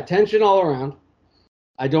yeah, tension all around.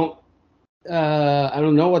 I don't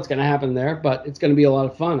know what's going to happen there, but it's going to be a lot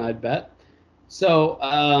of fun, I'd bet. So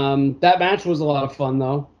that match was a lot of fun,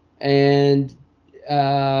 though. And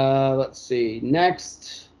let's see.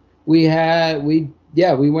 Next, we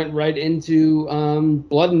went right into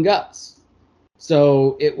Blood and Guts.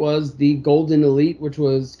 So it was the Golden Elite, which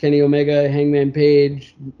was Kenny Omega, Hangman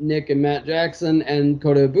Page, Nick and Matt Jackson, and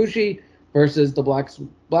Kota Ibushi, versus the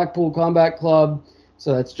Blackpool Combat Club.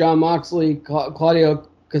 So that's Jon Moxley, Claudio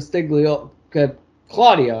Castagnoli,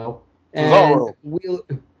 Claudio, and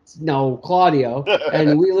Claudio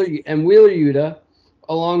and Wheeler Yuta,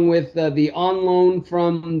 along with the on loan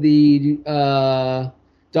from the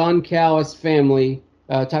Don Callis family,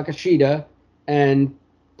 Takashita, and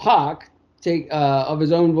Pac, of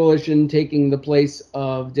his own volition, taking the place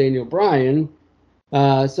of Daniel Bryan.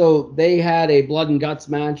 So they had a blood and guts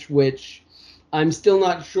match, which I'm still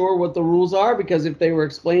not sure what the rules are, because if they were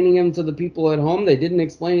explaining them to the people at home, they didn't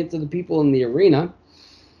explain it to the people in the arena.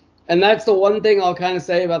 And that's the one thing I'll kind of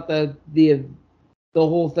say about the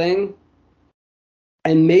whole thing.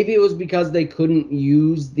 And maybe it was because they couldn't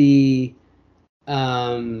use the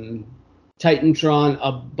Titantron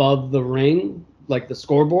above the ring, like the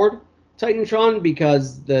scoreboard Titantron,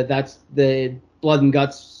 because that's the blood and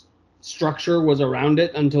guts structure was around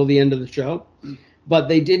it until the end of the show. But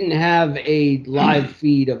they didn't have a live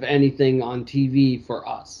feed of anything on TV for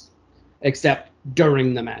us, except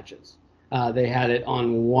during the matches. They had it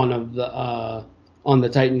on one of the on the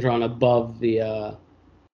Titantron above the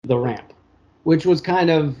ramp, which was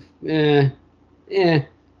kind of They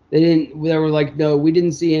were like, no, we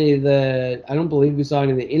didn't see any of the. I don't believe we saw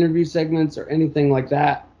any of the interview segments or anything like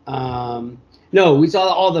that. No, we saw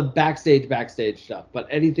all the backstage stuff, but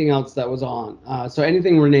anything else that was on. So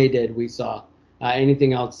anything Renee did, we saw.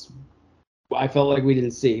 Anything else, I felt like we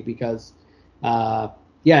didn't see, because,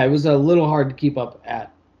 it was a little hard to keep up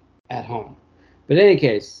at home. But in any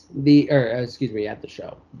case, at the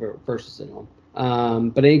show versus at home.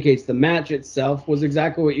 But in any case, the match itself was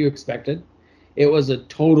exactly what you expected. It was a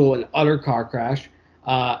total and utter car crash.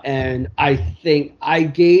 And I think I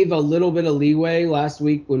gave a little bit of leeway last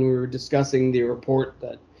week when we were discussing the report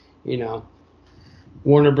that,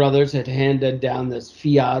 Warner Brothers had handed down this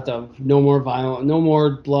fiat of no more violence, no more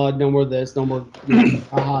blood, no more this, no more,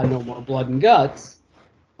 no more blood and guts.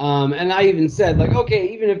 And I even said, like,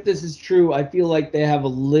 okay, even if this is true, I feel like they have a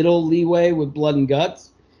little leeway with blood and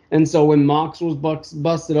guts. And so when Mox was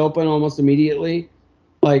busted open almost immediately,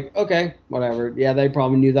 like, okay, whatever. Yeah, they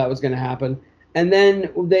probably knew that was going to happen. And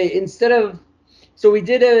then they, instead of So we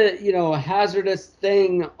did a hazardous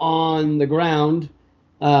thing on the ground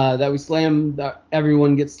that we slammed.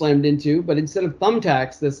 Everyone gets slammed into, but instead of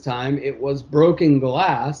thumbtacks this time, it was broken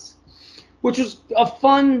glass, which was a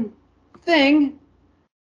fun thing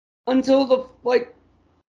until the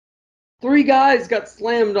three guys got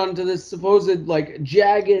slammed onto this supposed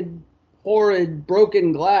jagged, horrid,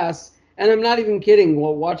 broken glass. And I'm not even kidding.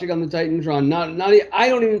 While watching on the Titantron, I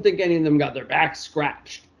don't even think any of them got their backs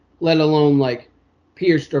scratched, let alone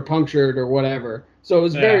pierced or punctured or whatever. So it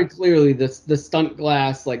was very clearly the stunt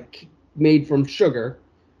glass made from sugar.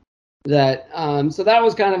 That so that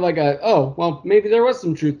was kind of maybe there was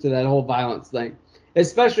some truth to that whole violence thing,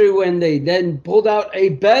 especially when they then pulled out a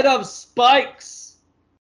bed of spikes.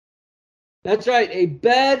 That's right, a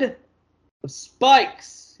bed of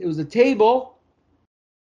spikes. It was a table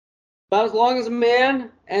about as long as a man,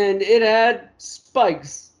 and it had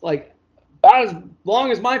spikes, about as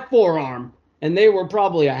long as my forearm, and they were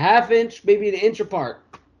probably a half inch, maybe an inch apart,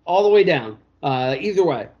 all the way down, either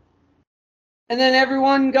way. And then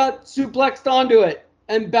everyone got suplexed onto it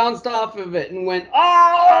and bounced off of it and went, oh,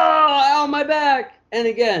 ow, my back. And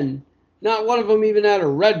again, not one of them even had a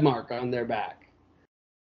red mark on their back.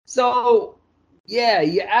 So, yeah,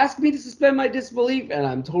 you asked me to suspend my disbelief, and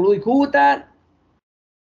I'm totally cool with that.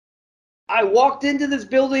 I walked into this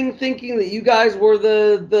building thinking that you guys were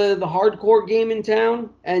the hardcore game in town.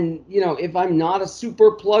 And, if I'm not a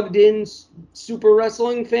super plugged in super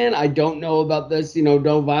wrestling fan, I don't know about this,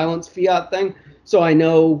 no violence fiat thing. So I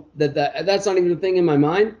know that's not even a thing in my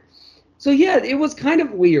mind. So, yeah, it was kind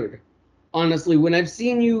of weird, honestly. When I've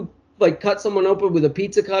seen you, cut someone open with a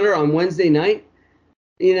pizza cutter on Wednesday night,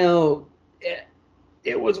 it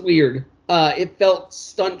was weird. It felt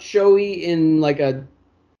stunt showy in, a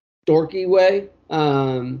dorky way,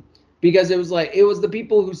 because it was the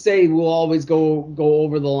people who say we'll always go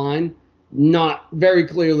over the line, not very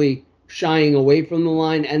clearly shying away from the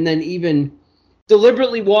line, and then even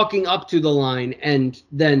deliberately walking up to the line and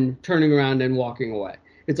then turning around and walking away.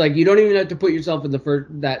 It's you don't even have to put yourself in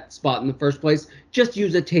that spot in the first place. Just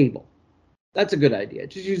use a table. That's a good idea.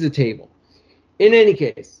 Just use a table. In any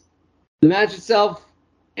case, the match itself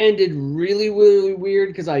ended really, really weird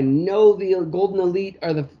because I know the Golden Elite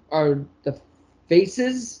are the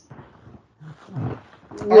faces.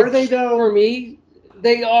 Are they though? For me,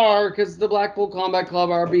 they are, because the Blackpool Combat Club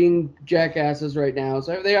are being jackasses right now,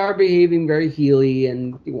 so they are behaving very heely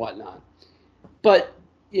and whatnot. But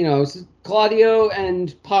Claudio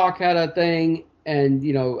and Pac had a thing, and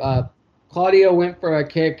Claudio went for a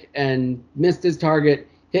kick and missed his target,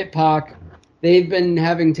 hit Pac. They've been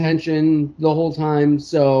having tension the whole time,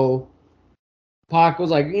 so Pac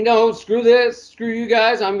was like, screw this, screw you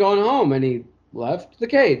guys, I'm going home. And he left the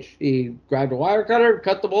cage. He grabbed a wire cutter,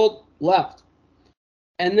 cut the bolt, left.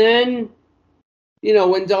 And then,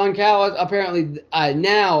 when Don Callis, apparently,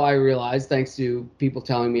 now I realize, thanks to people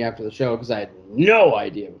telling me after the show, because I had no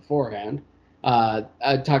idea beforehand,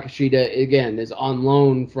 Takeshita, again, is on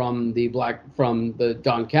loan from the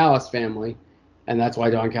Don Callis family. And that's why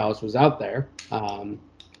Don Callis was out there,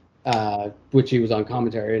 which he was on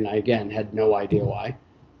commentary, and I, again, had no idea why.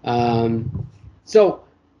 So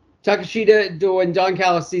Takeshita, when Don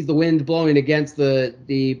Callis sees the wind blowing against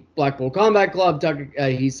the Blackpool Combat Club,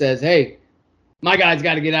 he says, hey, my guy's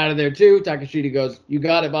got to get out of there too. Takeshita goes, you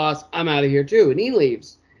got it, boss. I'm out of here too. And he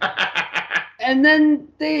leaves. And then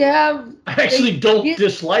I actually don't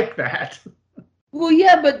dislike that. Well,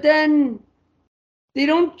 yeah, but then they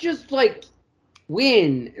don't just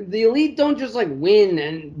win. The Elite don't just win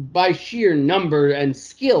and by sheer number and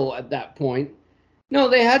skill at that point. No,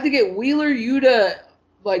 they had to get Wheeler Yuta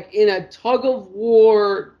in a tug of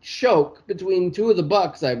war choke between two of the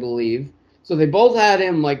Bucks, I believe. So they both had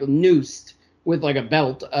him noosed with a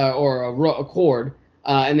belt or a cord,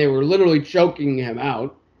 and they were literally choking him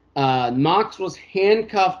out. Mox was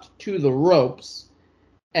handcuffed to the ropes,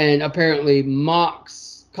 and apparently Mox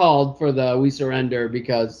called for the we surrender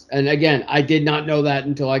because, and again, I did not know that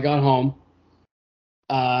until I got home.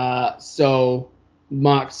 So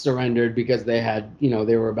Mox surrendered because they had,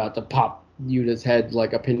 they were about to pop Yuta's head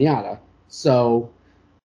like a piñata. So,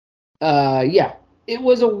 yeah, it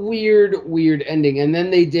was a weird ending. And then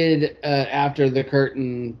they did, after the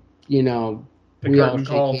curtain, the curtain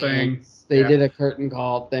call thing. They did a curtain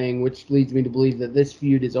call thing, which leads me to believe that this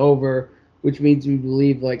feud is over, which means we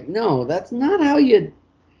believe, no, that's not how you...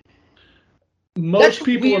 Most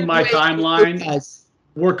people in my timeline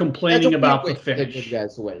were complaining about the finish. The good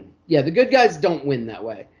guys win. Yeah, the good guys don't win that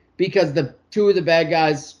way because the two of the bad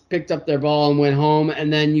guys picked up their ball and went home,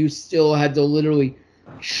 and then you still had to literally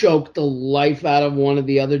choke the life out of one of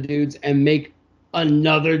the other dudes and make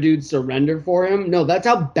another dude surrender for him. No, that's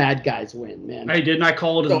how bad guys win, man. Hey, didn't I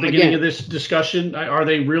call it at the beginning of this discussion? Are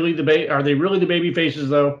they really the baby faces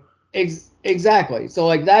though? Exactly. So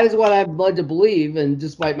like that is what I'm led to believe, and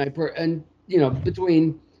despite my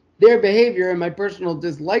between their behavior and my personal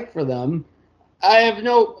dislike for them, I have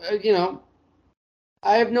no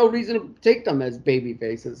I have no reason to take them as baby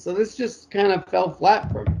faces. So this just kind of fell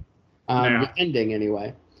flat for me. The ending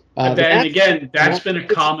anyway. And again, that's been a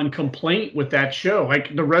common complaint with that show.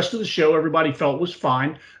 Like the rest of the show, everybody felt was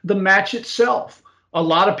fine. The match itself, a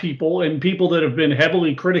lot of people and people that have been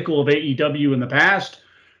heavily critical of AEW in the past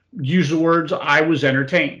use the words "I was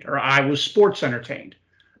entertained" or "I was sports entertained."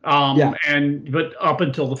 But up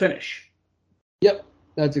until the finish. Yep,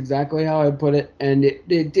 that's exactly how I put it. And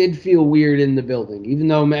it did feel weird in the building, even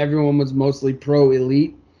though everyone was mostly pro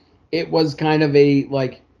Elite. It was kind of a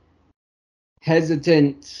like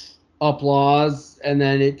hesitant applause, and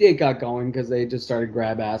then it got going because they just started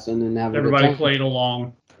grab assing and having everybody played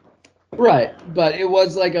along. Right, but it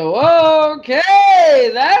was like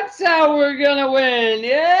okay, that's how we're gonna win,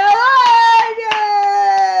 yay!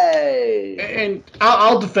 And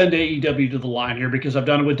I'll defend AEW to the line here because I've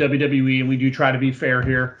done it with WWE, and we do try to be fair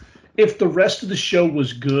here. If the rest of the show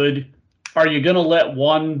was good, are you gonna let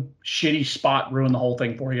one shitty spot ruin the whole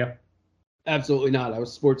thing for you? Absolutely not. I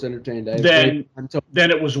was sports entertained. Then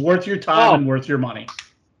it was worth your time and worth your money.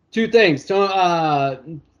 Two things.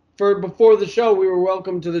 Before the show, we were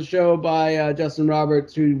welcomed to the show by Justin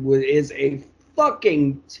Roberts, who is a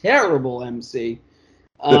fucking terrible MC.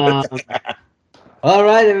 All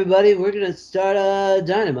right, everybody, we're gonna start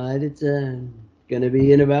Dynamite. It's gonna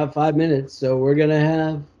be in about 5 minutes, so we're gonna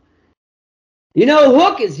have.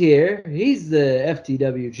 Hook is here. He's the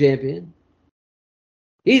FTW champion.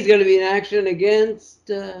 He's going to be in action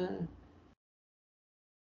against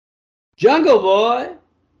Jungle Boy,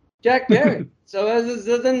 Jack Perry. So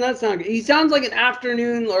doesn't that sound good? He sounds like an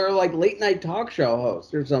afternoon or like late night talk show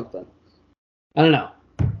host or something. I don't know.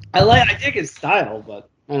 I dig his style, but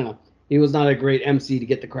I don't know. He was not a great MC to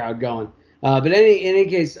get the crowd going. But in any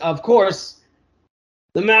case, of course,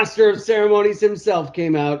 the master of ceremonies himself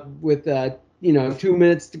came out with 2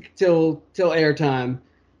 minutes till airtime.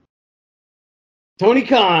 Tony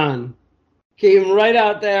Khan came right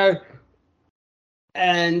out there,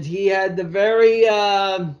 and he had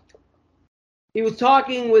the he was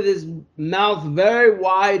talking with his mouth very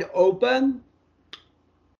wide open.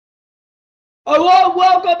 I want to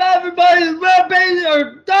welcome everybody to Rampage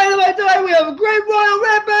or Dynamite tonight. We have a great Royal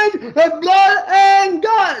Rampage of blood and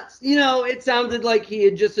guts. It sounded like he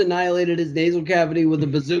had just annihilated his nasal cavity with a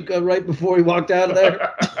bazooka right before he walked out of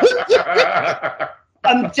there.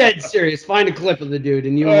 I'm dead serious. Find a clip of the dude,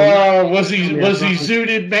 and you. Oh, was he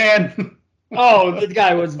zooted, man? Oh, the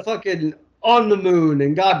guy was fucking on the moon,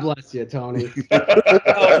 and God bless you, Tony. He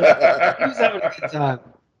was having a good time.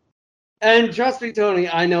 And trust me, Tony,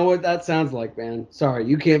 I know what that sounds like, man. Sorry,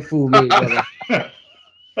 you can't fool me.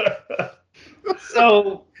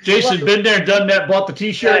 So Jason, been there, done that, bought the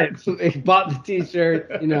T-shirt. He bought the T-shirt,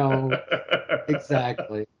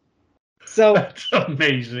 exactly. So that's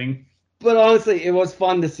amazing. But honestly, it was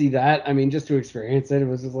fun to see that. I mean, just to experience it, it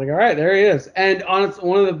was just like, all right, there he is. And honestly,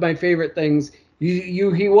 one of my favorite things, he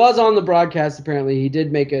was on the broadcast. Apparently, he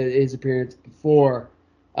did make his appearance before,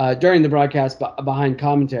 during the broadcast behind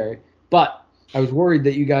commentary. But I was worried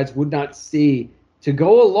that you guys would not see to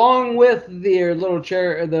go along with the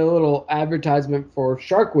little advertisement for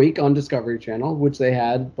Shark Week on Discovery Channel, which they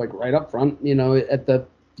had like right up front, at the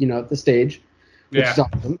stage, which is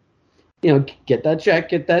awesome. Get that check,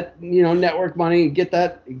 get that, network money, get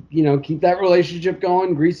that, keep that relationship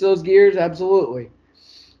going, grease those gears, absolutely.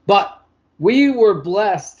 But we were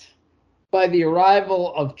blessed by the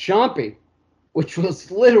arrival of Chompy, which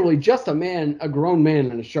was literally just a grown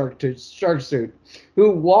man in a shark suit,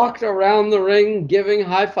 who walked around the ring giving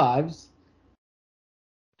high fives,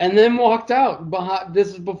 and then walked out. This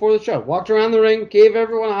is before the show. Walked around the ring, gave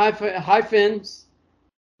everyone high fins,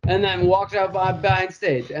 and then walked out behind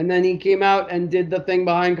stage. And then he came out and did the thing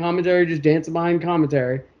behind commentary, just dancing behind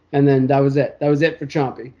commentary. And then that was it. That was it for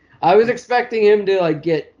Chompy. I was expecting him to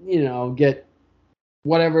get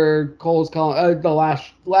whatever Cole's calling the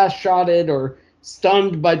last shotted or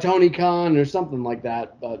stunned by Tony Khan or something like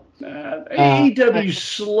that. But AEW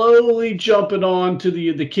slowly jumping on to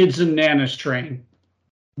the kids and nanas train.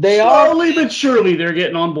 They slowly but surely they're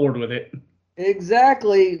getting on board with it.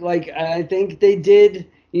 Exactly. Like I think they did.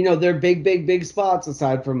 Their big spots,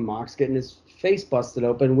 aside from Mox getting his face busted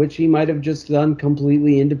open, which he might have just done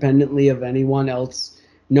completely independently of anyone else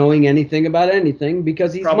knowing anything about anything,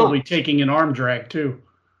 because he's probably taking an arm drag too.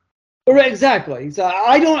 Right, exactly. So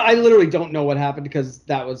I literally don't know what happened because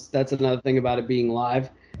that's another thing about it being live.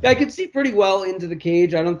 I could see pretty well into the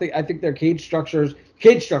cage. I think their cage structure's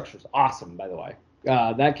awesome, by the way.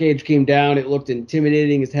 That cage came down. It looked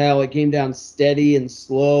intimidating as hell. It came down steady and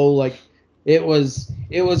slow. Like it was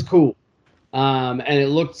cool. And it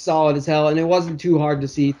looked solid as hell, and it wasn't too hard to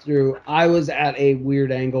see through. I was at a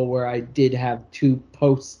weird angle where I did have two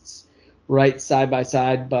posts right side by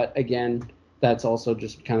side, but again, that's also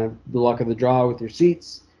just kind of the luck of the draw with your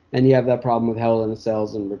seats, and you have that problem with Hell in the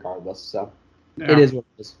Cells, and regardless, so it Yeah. is what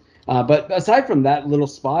it is. But aside from that little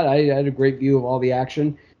spot, I had a great view of all the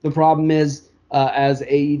action. The problem is, as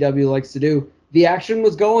AEW likes to do, the action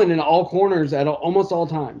was going in all corners at almost all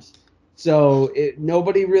times. So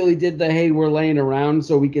nobody really did the, hey, we're laying around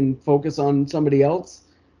so we can focus on somebody else.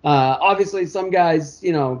 Obviously, some guys,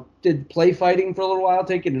 did play fighting for a little while,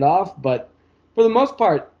 taking it off. But for the most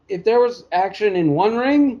part, if there was action in one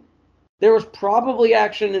ring, there was probably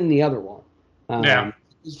action in the other one. Yeah.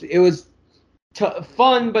 It was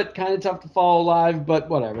fun, but kind of tough to follow live. But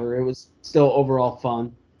whatever, it was still overall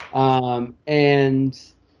fun. And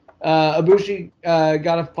Ibushi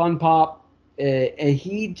got a fun pop, and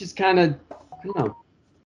he just kind of, I don't know,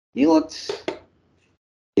 he looked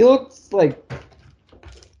like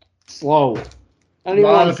slow. I A don't even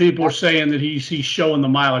lot want of to say people are saying that he's showing the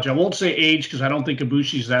mileage. I won't say age because I don't think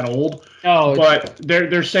Ibushi's that old, no, but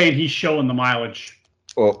they're saying he's showing the mileage.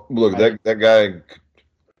 Well, look, Right. that guy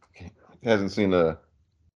hasn't seen a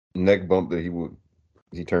neck bump that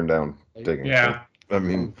he turned down taking. So Yeah. I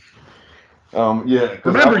mean, yeah,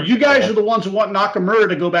 because Remember, you guys are the ones who want Nakamura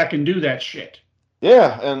to go back and do that shit.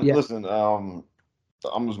 yeah, and Yeah. listen, I'm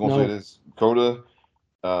just gonna say No. this, Coda.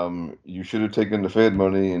 You should have taken the Fed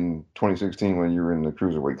money in 2016 when you were in the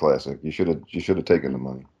Cruiserweight Classic. You should have taken the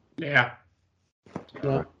money. Yeah.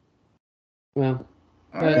 Yeah. Well,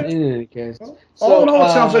 All but right. in any case, All so in all, it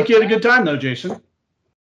sounds like you had a good time, though, Jason.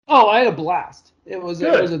 oh, I had a blast. It was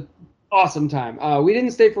Good. an awesome time. We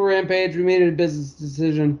didn't stay for Rampage. We made a business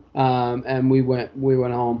decision, and we went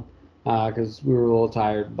home because we were a little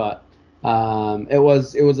tired. But it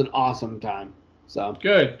was an awesome time. So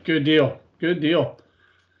Good. Good deal. Good deal.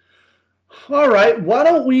 All right. Why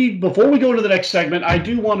don't we, before we go into the next segment, I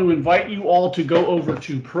do want to invite you all to go over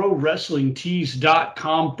to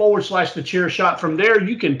prowrestlingtees.com/the chair shot. From there,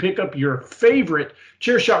 you can pick up your favorite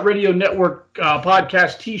Chairshot Radio Network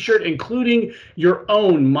podcast t shirt, including your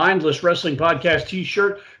own Mindless Wrestling Podcast t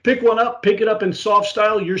shirt. Pick one up, pick it up in soft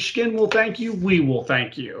style. Your skin will thank you. We will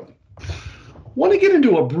thank you. Want to get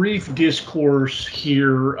into a brief discourse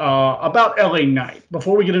here about LA Knight.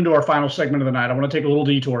 Before we get into our final segment of the night, I want to take a little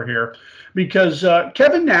detour here because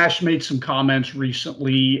Kevin Nash made some comments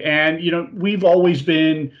recently, and we've always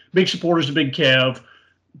been big supporters of Big Kev.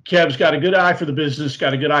 Kev's got a good eye for the business,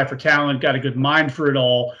 got a good eye for talent, got a good mind for it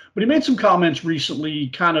all. But he made some comments recently,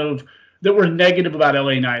 kind of that were negative about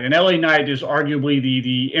LA Knight, and LA Knight is arguably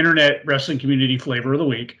the internet wrestling community flavor of the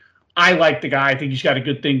week. I like the guy. I think he's got a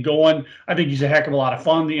good thing going. I think he's a heck of a lot of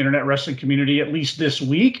fun. The internet wrestling community, at least this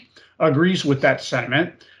week, agrees with that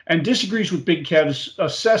sentiment and disagrees with Big Kev's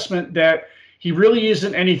assessment that he really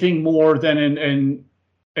isn't anything more than an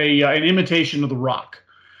imitation of The Rock.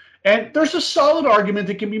 And there's a solid argument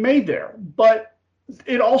that can be made there, but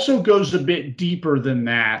it also goes a bit deeper than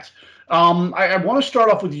that. I want to start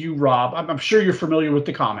off with you, Rob. I'm sure you're familiar with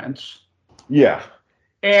the comments. Yeah,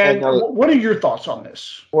 and And what are your thoughts on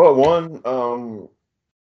this? well, one,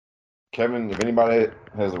 Kevin, if anybody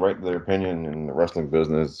has the right to their opinion in the wrestling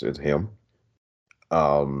business, it's him.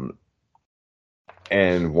 Um,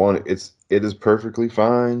 and one, it is perfectly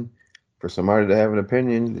fine for somebody to have an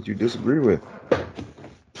opinion that you disagree with,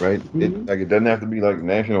 right? Mhm. It doesn't have to be like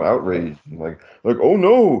national outrage, like oh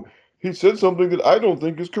no, he said something that I don't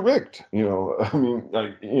think is correct. I mean,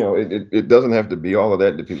 it doesn't have to be all of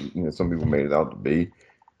that. That people, some people made it out to be.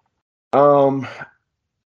 Um,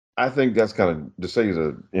 I think that's kind of to say it's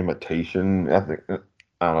an imitation. I don't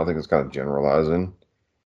know. I think it's kind of generalizing.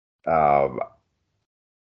 Um,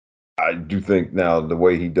 I do think now the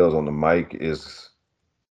way he does on the mic is,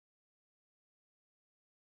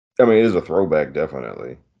 I mean, it is a throwback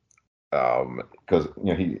definitely. Because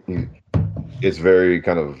it's very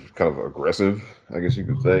kind of aggressive. I guess you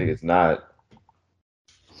could say it's not.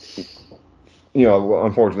 Well,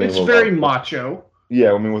 unfortunately, It's with a lot very of, macho.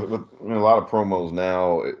 yeah. I mean, a lot of promos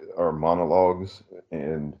now are monologues,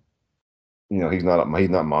 and he's not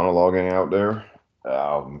monologuing out there.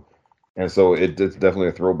 Um, And so it's definitely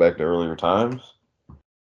a throwback to earlier times.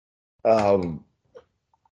 Um,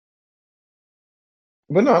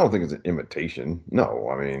 but no, I don't think it's an imitation. No,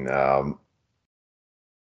 I mean,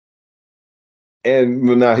 And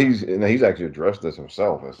well, now he's actually addressed this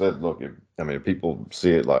himself and said, look, if people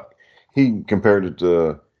see it like he compared it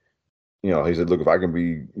to, he said, look, if I can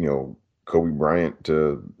be, Kobe Bryant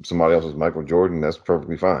to somebody else's Michael Jordan, that's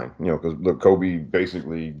perfectly fine. Because look, Kobe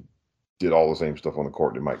basically did all the same stuff on the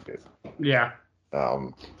court that Mike did. Yeah.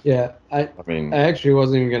 Yeah, I mean, I actually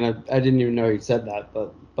wasn't even gonna. I didn't even know you said that,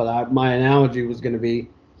 but my analogy was gonna be,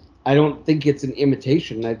 I don't think it's an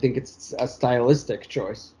imitation. I think it's a stylistic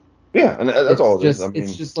choice. yeah, and that's all it is.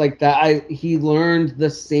 It's just like that. He learned the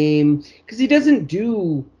same because he doesn't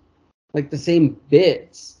do like the same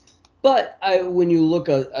bits, but when you look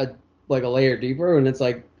like a layer deeper, and it's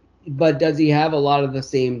like, but does he have a lot of the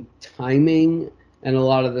same timing and a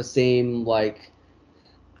lot of the same like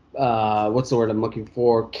what's the word I'm looking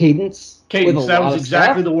for? Cadence. Cadence. That was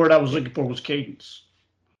exactly the word I was looking for, was cadence.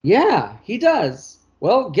 Yeah, he does.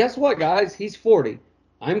 Well, guess what, guys? He's 40.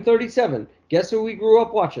 I'm 37. Guess who we grew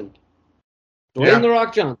up watching? Dwayne The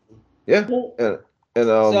Rock Johnson. Yeah.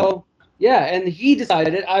 So yeah, and he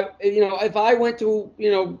decided if I went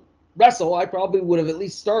to wrestle, I probably would have at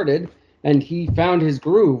least started, and he found his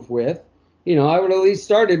groove with, I would have at least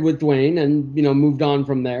started with Dwayne and moved on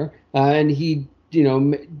from there, and he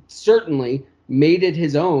certainly made it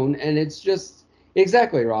his own, and it's just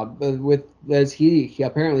exactly, Rob, with as he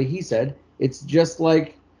apparently he said, it's just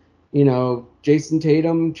like Jason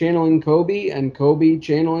Tatum channeling Kobe and Kobe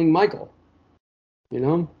channeling Michael.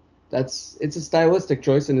 It's a stylistic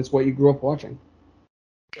choice, and it's what you grew up watching.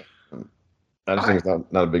 I just think it's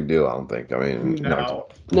not a big deal. I don't think. I mean, no,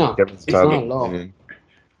 it's not at all.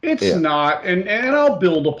 It's not, and I'll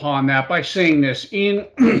build upon that by saying this: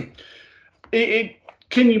 can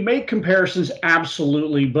you make comparisons?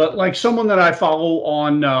 Absolutely, but like someone that I follow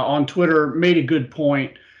on Twitter made a good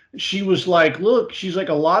point. She was like, "Look, she's like,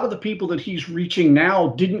 a lot of the people that he's reaching now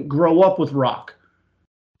didn't grow up with rock.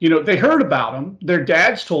 They heard about him. Their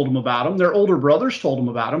dads told them about him. Their older brothers told them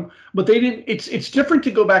about him, but they didn't. It's different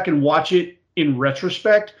to go back and watch it in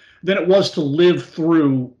retrospect than it was to live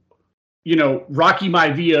through, Rocky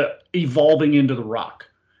Maivia evolving into The Rock,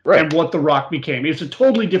 right, and what The Rock became. It's a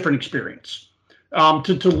totally different experience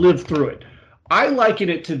to live through it. I liken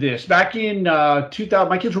it to this. Back in 2000,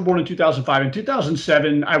 my kids were born in 2005. In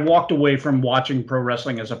 2007, I walked away from watching pro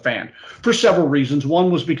wrestling as a fan for several reasons. One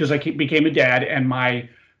was because I became a dad and my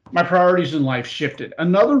priorities in life shifted.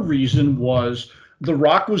 Another reason was The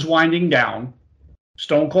Rock was winding down.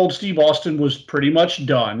 Stone Cold Steve Austin was pretty much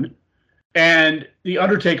done. And The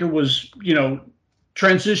Undertaker was,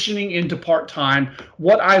 transitioning into part-time.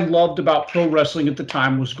 What I loved about pro wrestling at the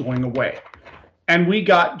time was going away. And we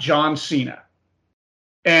got John Cena.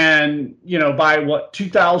 And, by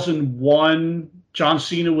 2001, John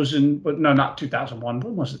Cena was not 2001.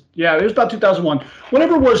 When was it? Yeah, it was about 2001.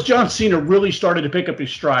 Whenever it was, John Cena really started to pick up his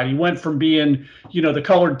stride. He went from being, the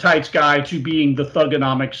colored tights guy to being the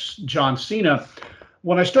Thugonomics John Cena.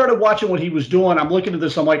 When I started watching what he was doing, I'm looking at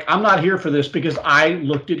this, I'm like, I'm not here for this, because I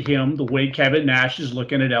looked at him the way Kevin Nash is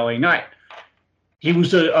looking at LA Knight. He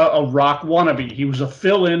was a Rock wannabe. He was a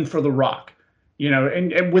fill-in for The Rock.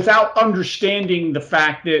 And without understanding the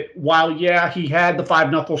fact that while, he had the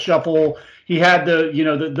 5-knuckle shuffle, he had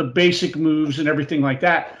the basic moves and everything like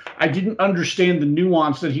that, I didn't understand the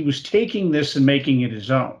nuance that he was taking this and making it his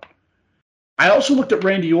own. I also looked at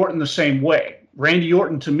Randy Orton the same way. Randy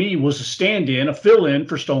Orton, to me, was a stand-in, a fill-in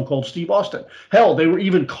for Stone Cold Steve Austin. Hell, they were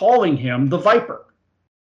even calling him the Viper,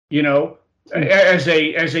 as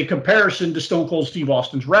a comparison to Stone Cold Steve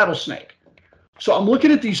Austin's Rattlesnake. So I'm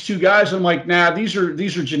looking at these two guys, and I'm like, nah, these are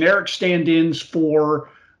generic stand-ins for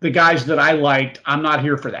the guys that I liked. I'm not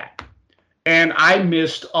here for that. And I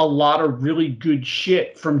missed a lot of really good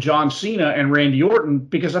shit from John Cena and Randy Orton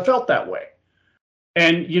because I felt that way.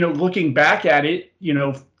 And, looking back at it,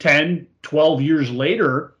 10, 12 years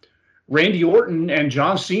later, Randy Orton and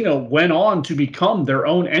John Cena went on to become their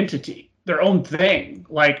own entity, their own thing,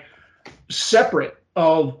 like separate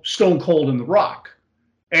of Stone Cold and The Rock.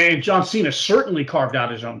 And John Cena certainly carved out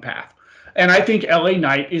his own path. And I think LA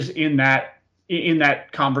Knight is in that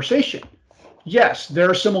conversation. Yes, there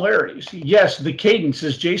are similarities. Yes, the cadence,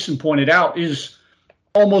 as Jason pointed out, is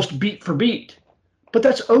almost beat for beat. But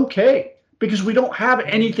that's okay, because we don't have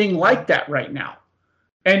anything like that right now.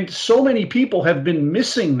 And so many people have been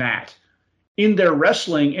missing that in their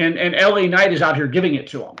wrestling, and LA Knight is out here giving it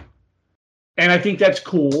to them. And I think that's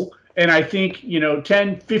cool. And I think,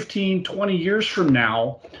 10, 15, 20 years from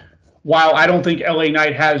now, while I don't think LA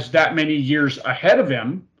Knight has that many years ahead of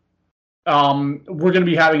him, we're going to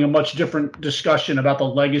be having a much different discussion about the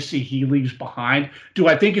legacy he leaves behind. Do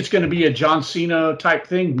I think it's going to be a John Cena type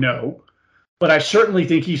thing? No. But I certainly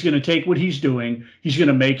think he's going to take what he's doing. He's going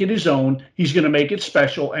to make it his own. He's going to make it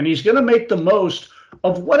special. And he's going to make the most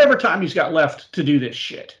of whatever time he's got left to do this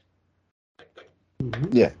shit.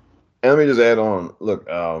 Yeah. And let me just add on. Look,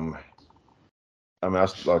 I mean, I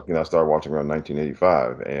started watching around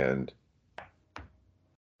 1985. And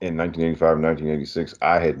in 1985 and 1986,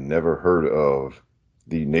 I had never heard of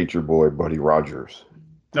the Nature Boy Buddy Rogers.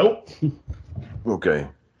 Nope. Okay.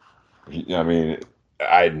 I mean,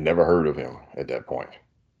 I had never heard of him at that point.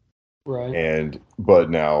 Right. But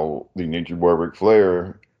now the Nature Boy Ric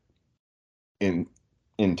Flair, in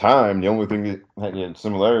time, the only thing that had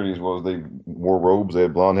similarities was they wore robes, they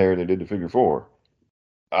had blonde hair, and they did the figure four.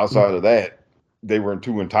 Outside of that, they were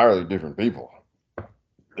two entirely different people.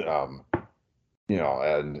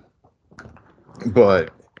 But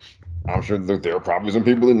I'm sure that there are probably some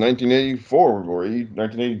people in 1984 or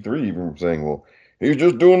 1983 even saying, well, he's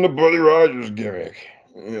just doing the Buddy Rogers gimmick.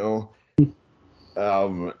 There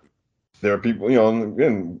are people, and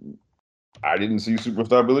again, I didn't see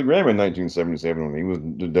Superstar Billy Graham in 1977 when he was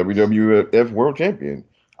the WWF World Champion.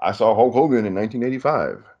 I saw Hulk Hogan in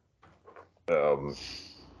 1985.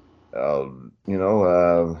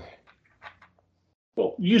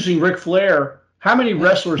 Well, using Ric Flair, how many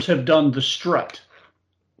wrestlers have done the strut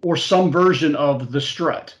or some version of the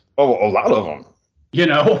strut? Oh, a lot of them.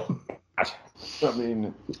 I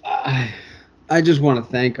mean, I just want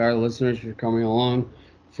to thank our listeners for coming along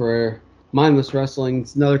for Mindless Wrestling.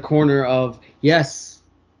 It's another corner of, yes,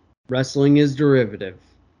 wrestling is derivative.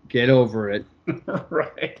 Get over it.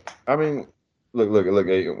 Right. I mean, look.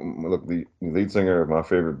 The lead singer of my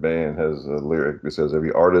favorite band has a lyric that says,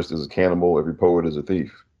 "Every artist is a cannibal, every poet is a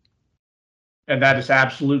thief." And that is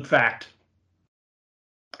absolute fact.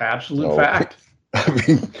 Absolute fact. I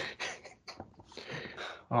mean,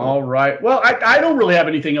 all right. Well, I don't really have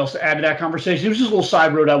anything else to add to that conversation. It was just a little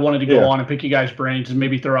side road I wanted to go on and pick you guys' brains and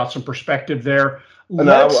maybe throw out some perspective there. I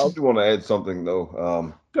do want to add something,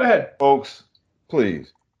 though. Go ahead. Folks,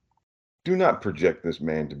 please do not project this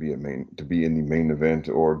man to be in the main event,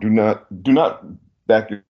 or do not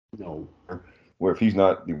back your where if he's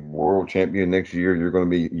not the world champion next year, you're going to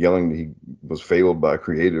be yelling that he was failed by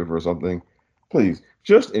creative or something. Please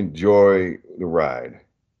just enjoy the ride.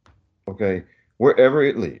 Okay, wherever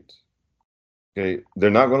it leads. Okay, they're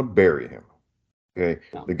not going to bury him. Okay,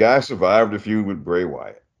 the guy survived a feud with Bray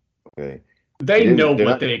Wyatt. Okay, they know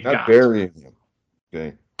what they got. Not burying him.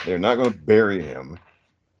 Okay, they're not going to bury him.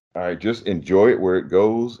 All right, just enjoy it where it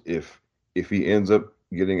goes. If he ends up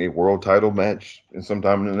getting a world title match in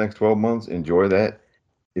sometime in the next 12 months, enjoy that.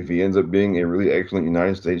 If he ends up being a really excellent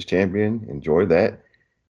United States champion, enjoy that.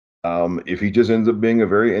 If he just ends up being a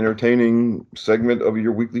very entertaining segment of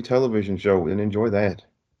your weekly television show, then enjoy that.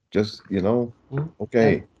 Just,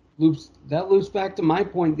 okay. That loops back to my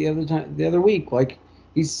point the other week. Like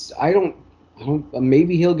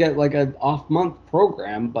maybe he'll get like an off-month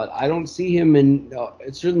program, but I don't see him in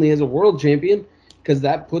certainly as a world champion, because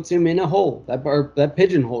that puts him in a hole. That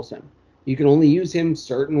pigeonholes him. You can only use him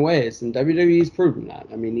certain ways, and WWE's proven that.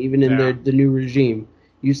 I mean, even in the new regime,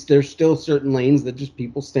 there's still certain lanes that just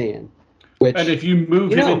people stay in. And if you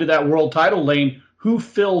move him into that world title lane, who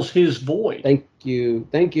fills his void? Thank you.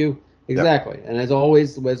 Exactly. Yep. And as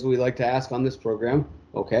always, as we like to ask on this program,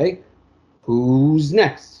 okay, who's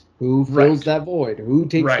next? Who fills that void? Who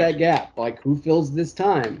takes that gap? Like, who fills this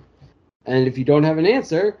time? And if you don't have an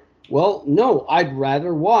answer, well, no, I'd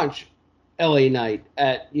rather watch LA Knight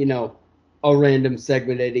at, a random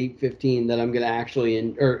segment at 8:15 that I'm going to actually,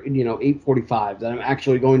 8:45 that I'm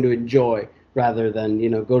actually going to enjoy rather than,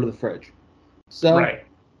 go to the fridge. So,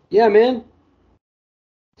 yeah, man.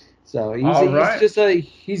 So he's a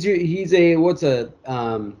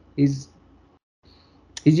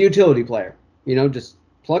utility player, just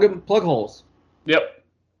plug holes. Yep.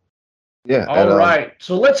 Yeah. All right.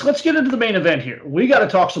 So let's get into the main event here. We got to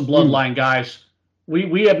talk some Bloodline, guys.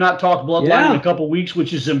 We have not talked Bloodline in a couple weeks,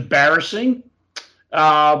 which is embarrassing.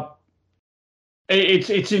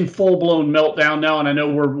 It's in full blown meltdown now, and I know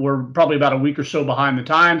we're probably about a week or so behind the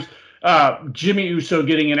times. Jimmy Uso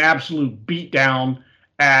getting an absolute beatdown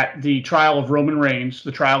at the trial of Roman Reigns,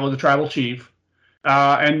 the trial of the Tribal Chief,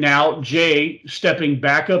 and now Jay stepping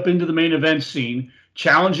back up into the main event scene,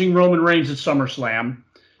 challenging Roman Reigns at SummerSlam.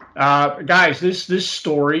 Guys, this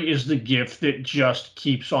story is the gift that just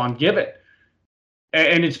keeps on giving.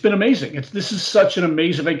 And it's been amazing. This is such an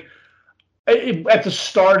amazing at the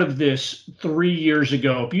start of this 3 years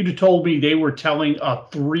ago, if you'd have told me they were telling a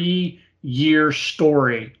 3-year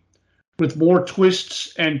story with more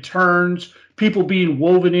twists and turns, people being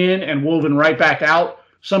woven in and woven right back out,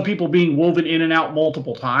 some people being woven in and out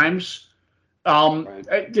multiple times,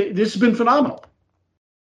 This has been phenomenal.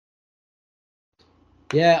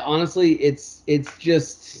 Yeah, honestly, it's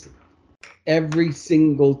just every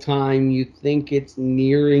single time you think it's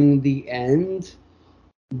nearing the end,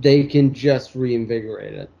 they can just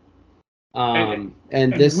reinvigorate it. And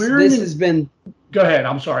this has been. Go ahead.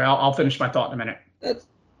 I'm sorry. I'll finish my thought in a minute. That's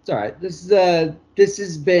all right. This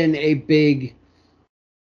has been a big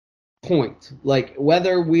point. Like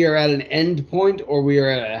whether we are at an end point or we are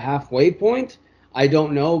at a halfway point, I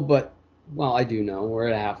don't know. But well, I do know we're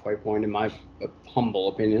at a halfway point in my humble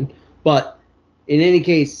opinion. But in any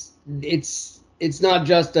case, it's not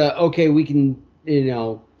just okay. We can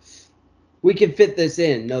we can fit this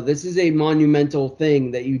in. No, this is a monumental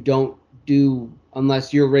thing that you don't do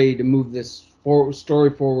unless you're ready to move this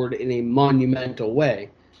story forward in a monumental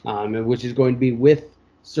way, which is going to be with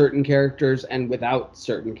certain characters and without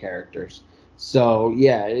certain characters. So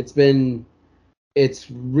yeah, it's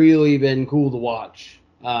really been cool to watch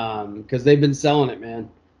because they've been selling it, man.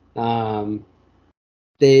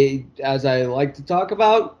 They, as I like to talk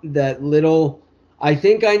about, that little. I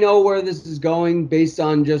think I know where this is going based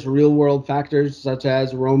on just real world factors such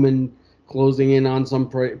as Roman closing in on some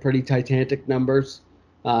pretty titanic numbers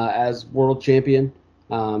as world champion,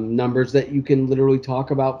 numbers that you can literally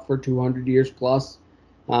talk about for 200 years plus.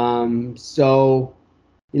 So,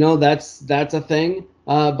 that's a thing.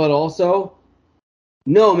 But also,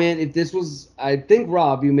 no, man, if this was, I think,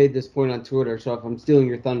 Rob, you made this point on Twitter, so if I'm stealing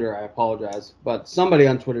your thunder, I apologize. But somebody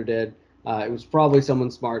on Twitter did. It was probably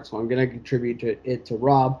someone smart, so I'm going to contribute it to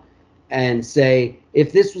Rob and say,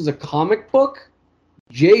 if this was a comic book,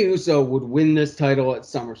 Jey Uso would win this title at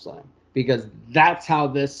SummerSlam because that's how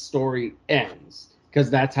this story ends, because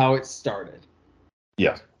that's how it started.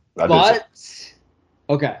 Yes.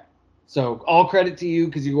 Okay, so all credit to you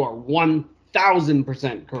because you are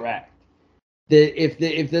 1,000% correct.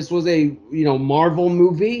 If this was a Marvel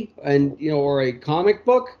movie and or a comic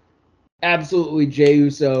book, absolutely Jey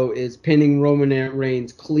Uso is pinning Roman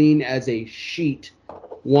Reigns clean as a sheet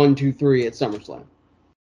 1, 2, 3 at SummerSlam.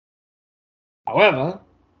 However,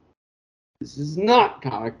 this is not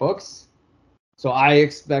comic books, so I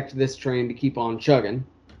expect this train to keep on chugging.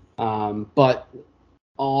 But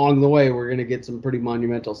along the way, we're going to get some pretty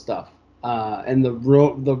monumental stuff. And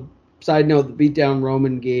the side note, the beatdown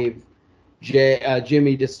Roman gave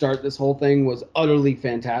Jimmy to start this whole thing was utterly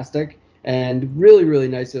fantastic and really, really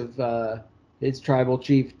nice of his tribal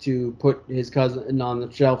chief to put his cousin on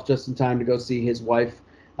the shelf just in time to go see his wife,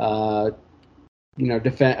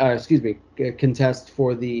 contest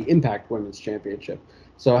for the Impact Women's Championship.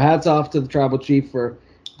 So hats off to the tribal chief for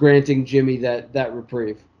granting Jimmy that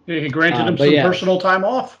reprieve. He granted him some personal time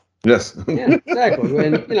off. Yes. Yeah, exactly.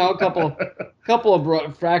 And a couple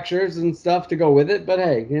of fractures and stuff to go with it, but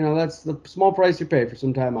hey, that's the small price you pay for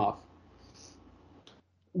some time off.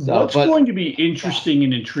 What's going to be interesting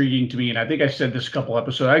and intriguing to me, and I think I said this a couple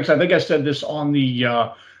episodes. I think I said this on the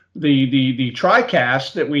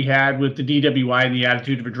TriCast that we had with the DWI and the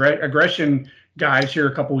Attitude of Aggression guys here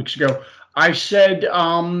a couple weeks ago. I said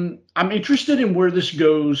I'm interested in where this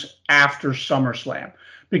goes after SummerSlam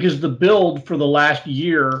because the build for the last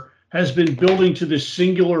year has been building to this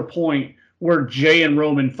singular point where Jey and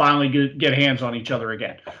Roman finally get hands on each other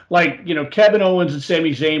again. Like, Kevin Owens and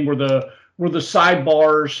Sami Zayn were the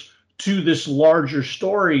sidebars to this larger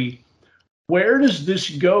story. Where does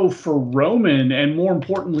this go for Roman and, more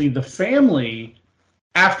importantly, the family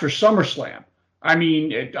after SummerSlam? I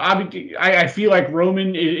mean, I feel like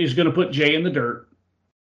Roman is going to put Jey in the dirt.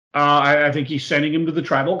 I think he's sending him to the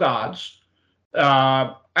tribal gods.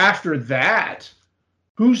 After that,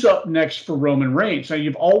 who's up next for Roman Reigns? Now,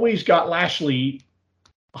 you've always got Lashley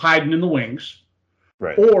hiding in the wings.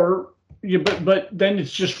 Right. But then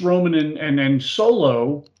it's just Roman and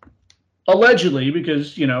Solo, allegedly,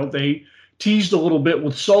 because, they teased a little bit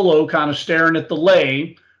with Solo kind of staring at the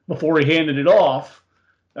lay before he handed it off.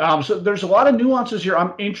 So there's a lot of nuances here.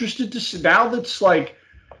 I'm interested to see, now that's like,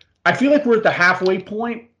 I feel like we're at the halfway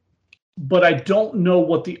point, but I don't know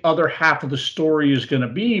what the other half of the story is going to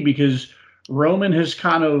be because Roman has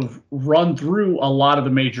kind of run through a lot of the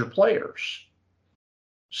major players.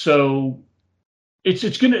 So it's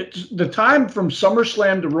the time from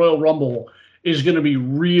SummerSlam to Royal Rumble is going to be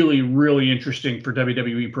really, really interesting for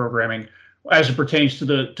WWE programming as it pertains to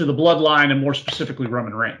the bloodline and more specifically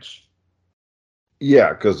Roman Reigns.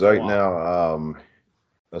 Yeah, because now,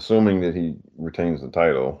 assuming that he retains the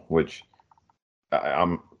title, which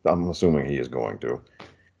I'm assuming he is going to,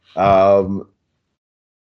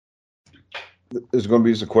 there's going to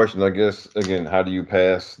be some questions, I guess. Again, how do you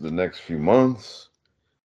pass the next few months?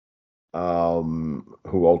 Who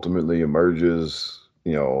ultimately emerges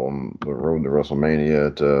on the road to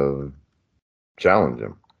WrestleMania to challenge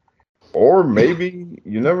him. Or maybe,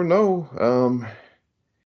 you never know.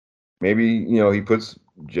 Maybe, he puts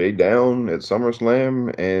Jay down at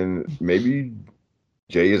SummerSlam, and maybe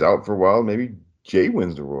Jay is out for a while. Maybe Jay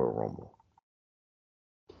wins the Royal Rumble.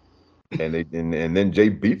 And then Jay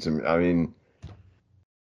beats him. I mean,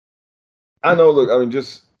 I know, look, I mean,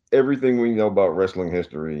 just everything we know about wrestling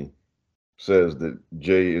history says that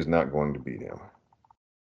Jay is not going to beat him.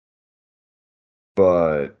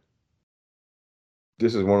 But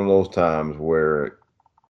this is one of those times where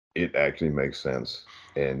it actually makes sense.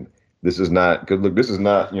 And this is not, because look, this is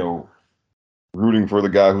not, rooting for the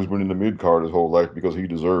guy who's been in the mid card his whole life because he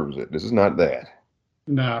deserves it. This is not that.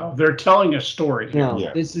 No, they're telling a story here. No,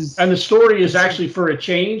 Yeah. this is, And the story is actually, for a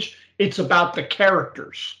change, it's about the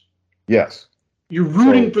characters. Yes. You're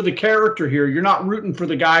rooting for the character here. You're not rooting for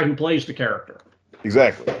the guy who plays the character.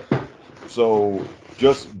 Exactly. So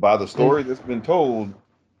just by the story that's been told,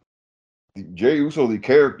 Jey Uso, the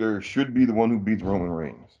character, should be the one who beats Roman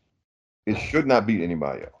Reigns. It should not beat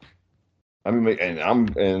anybody else. I mean,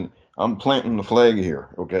 and I'm planting the flag here.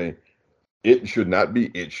 Okay, it should not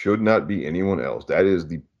be anyone else. That is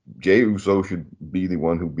Jey Uso should be the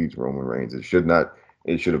one who beats Roman Reigns. It should not.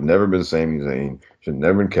 It should have never been Sami Zayn. Should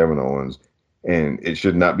never been Kevin Owens, and it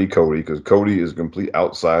should not be Cody, because Cody is a complete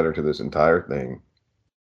outsider to this entire thing.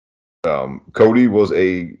 Cody was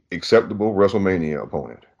a acceptable WrestleMania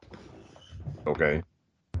opponent. Okay,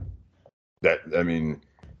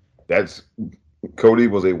 that's Cody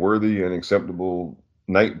was a worthy and acceptable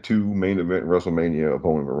night 2 main event WrestleMania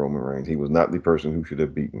opponent for Roman Reigns. He was not the person who should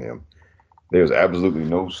have beaten him. There's absolutely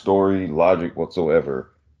no story logic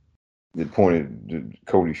whatsoever that pointed to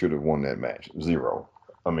Cody should have won that match. Zero.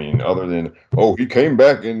 I mean, other than, he came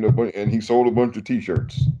back and he sold a bunch of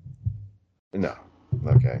T-shirts. No.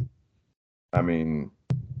 Okay. I mean,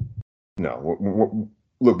 no.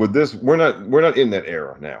 Look, with this, we're not in that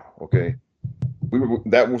era now. Okay.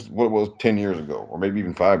 That was what it was 10 years ago, or maybe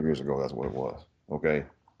even 5 years ago. That's what it was. Okay.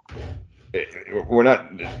 We're not.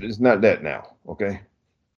 It's not that now. Okay.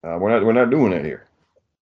 We're not doing that here.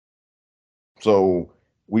 So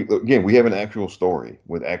we have an actual story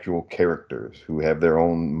with actual characters who have their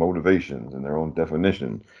own motivations and their own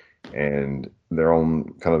definition and their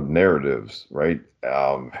own kind of narratives, right?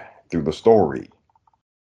 Through the story.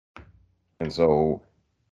 And so,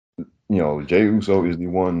 Jey Uso is the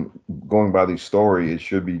one going by the story. It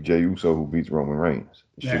should be Jey Uso who beats Roman Reigns.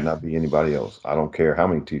 It should not be anybody else. I don't care how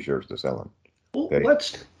many T-shirts they're selling. Well,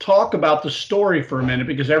 let's talk about the story for a minute,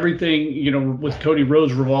 because everything, with Cody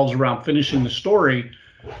Rhodes revolves around finishing the story.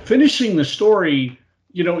 Finishing the story,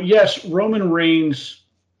 yes, Roman Reigns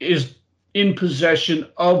is in possession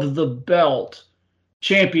of the belt,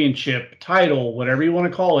 championship, title, whatever you want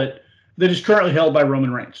to call it, that is currently held by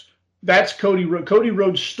Roman Reigns. That's Cody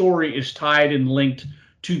Rhodes' story is tied and linked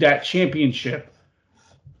to that championship.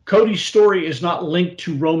 Cody's story is not linked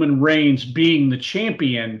to Roman Reigns being the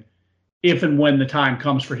champion if and when the time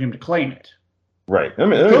comes for him to claim it. Right.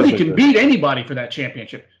 Cody can beat anybody for that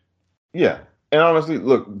championship. Yeah. And honestly,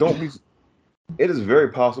 look, it is very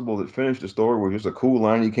possible that Finish the Story was just a cool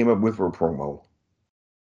line he came up with for a promo.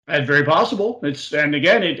 That's very possible. It sold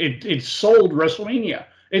WrestleMania.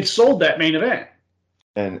 It sold that main event.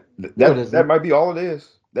 And that might be all it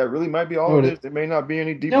is. That really might be all it is. There may not be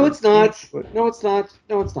any deeper. No, it's not. No, it's not.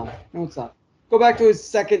 No, it's not. No, it's not. Go back to his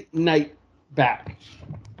second night back.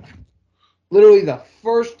 Literally the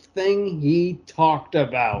first thing he talked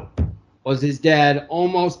about was his dad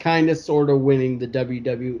almost kind of sort of winning the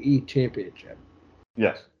WWE Championship.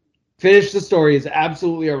 Yes. Finish the Story is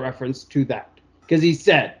absolutely a reference to that. Because he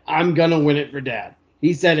said, I'm going to win it for Dad.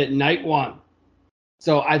 He said it night 1.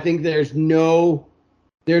 So I think there's no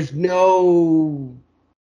side,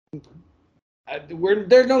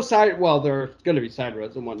 well, there's going to be side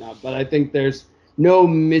roads and whatnot, but I think there's no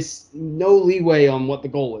leeway on what the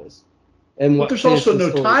goal is. But there's also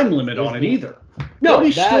no time limit on it either. No,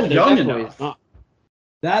 Cody's still young enough. Not.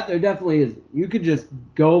 That there definitely is. You could just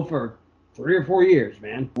go for 3 or 4 years,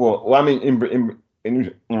 man. Well, I mean,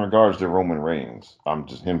 in regards to Roman Reigns,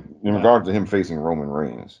 regards to him facing Roman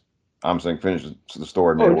Reigns, I'm saying Finish the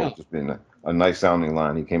Story may have just been a nice sounding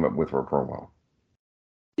line he came up with for a promo.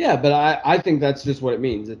 Yeah, but I think that's just what it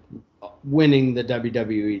means. It's winning the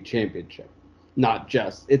WWE Championship.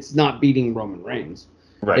 It's not beating Roman Reigns.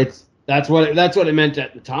 Right. That's what it meant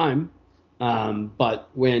at the time. But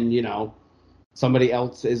when, somebody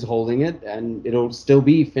else is holding it, and it'll still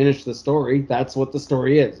be Finish the Story. That's what the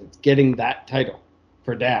story is. It's getting that title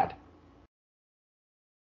for Dad.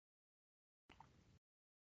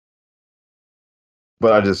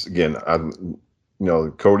 But I just,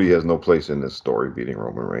 Cody has no place in this story beating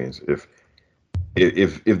Roman Reigns. If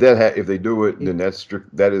they do it, then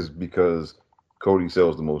that is because Cody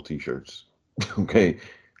sells the most T-shirts. Okay,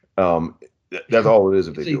 that's all it is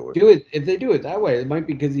if they do it. If they do it that way, it might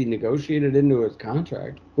be because he negotiated into his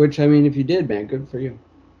contract. Which, I mean, if you did, man, good for you.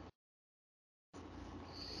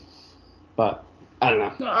 But I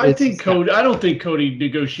don't know. I don't think Cody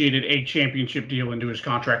negotiated a championship deal into his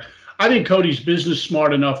contract. I think Cody's business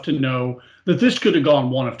smart enough to know that this could have gone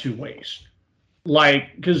one of two ways.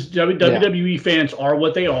 Like, because WWE fans are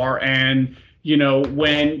what they are, and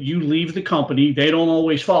when you leave the company, they don't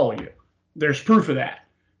always follow you. There's proof of that.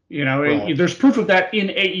 Right. There's proof of that in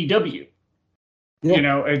AEW.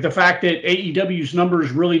 Yeah. The fact that AEW's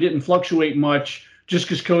numbers really didn't fluctuate much just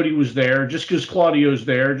because Cody was there, just because Claudio's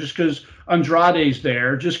there, just because Andrade's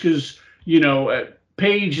there, just because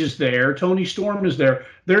Paige is there, Tony Storm is there.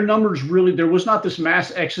 Their numbers really, there was not this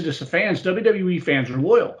mass exodus of fans. WWE fans are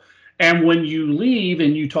loyal. And when you leave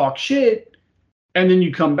and you talk shit and then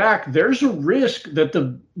you come back, there's a risk that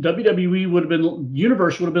the WWE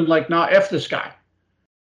universe would have been like, nah, F this guy.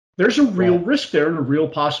 There's a real risk there and a real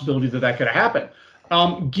possibility that could happen.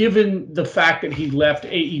 Given the fact that he left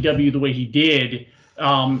AEW the way he did,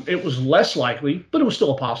 it was less likely, but it was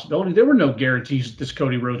still a possibility. There were no guarantees that this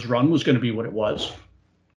Cody Rhodes run was going to be what it was.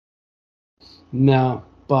 No,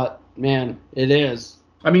 but, man, it is.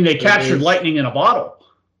 I mean, they captured lightning in a bottle.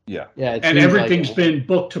 Yeah. And everything's been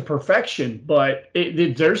booked to perfection, but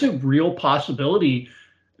there's a real possibility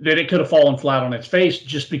that it could have fallen flat on its face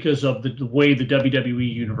just because of the way the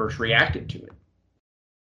WWE universe reacted to it.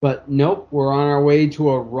 But nope, we're on our way to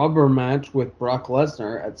a rubber match with Brock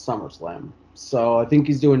Lesnar at SummerSlam. So I think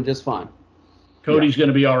he's doing just fine. Cody's going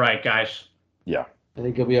to be all right, guys. Yeah. I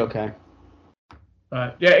think he'll be okay.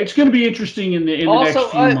 It's going to be interesting in the next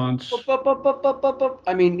few months.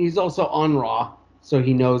 I mean, he's also on Raw, so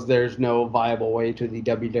he knows there's no viable way to the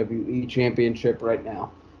WWE Championship right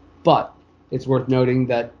now. But it's worth noting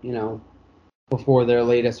that, before their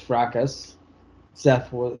latest fracas,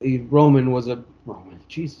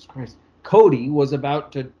 Cody was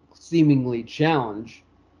about to seemingly challenge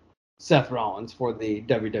Seth Rollins for the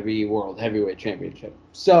WWE World Heavyweight Championship.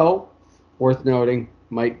 So, worth noting,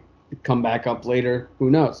 might come back up later. Who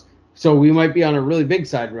knows? So we might be on a really big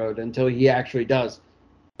side road until he actually does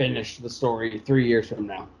finish the story 3 years from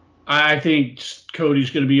now. I think Cody's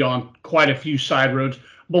going to be on quite a few side roads.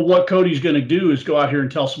 But what Cody's going to do is go out here and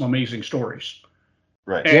tell some amazing stories.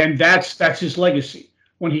 Right. And that's his legacy.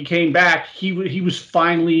 When he came back, he was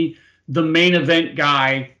finally the main event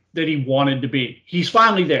guy that he wanted to be. He's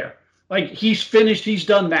finally there. Like, he's finished. He's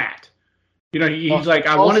done that. He's like,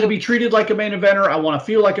 I wanted to be treated like a main eventer. I want to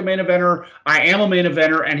feel like a main eventer. I am a main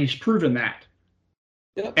eventer, and he's proven that.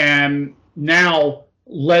 Yep. And now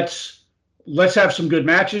let's have some good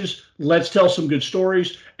matches. Let's tell some good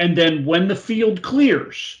stories. And then when the field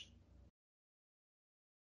clears,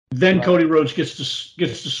 then Cody Rhodes gets to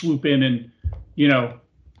swoop in and,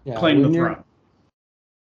 claim the throne.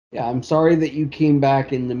 Yeah, I'm sorry that you came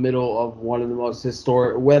back in the middle of one of the most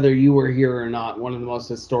historic, whether you were here or not, one of the most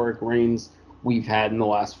historic reigns we've had in the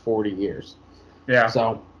last 40 years. Yeah.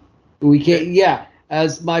 So we can't,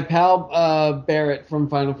 as my pal Barrett from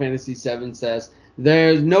Final Fantasy VII says,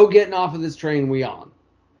 there's no getting off of this train we on.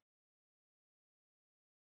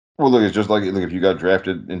 Well, look, it's just like if you got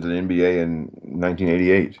drafted into the NBA in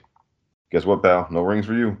 1988. Guess what, pal? No rings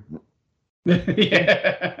for you.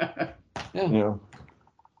 Yeah.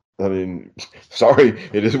 I mean, sorry,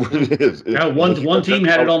 it is what it is. One team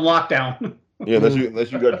had it on lockdown. Yeah,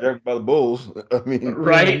 unless you got drafted by the Bulls. I mean,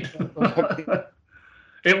 right.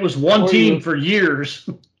 It was one team for years.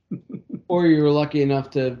 Or you were lucky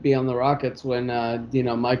enough to be on the Rockets when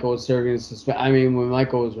Michael was serving when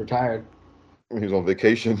Michael was retired. He was on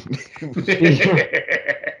vacation.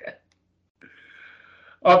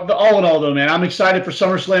 All in all, though, man, I'm excited for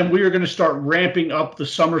SummerSlam. We are going to start ramping up the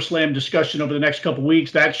SummerSlam discussion over the next couple of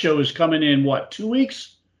weeks. That show is coming in, 2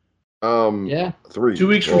 weeks? 3. 2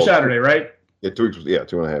 weeks from Saturday, right? Yeah, 2 weeks. Yeah,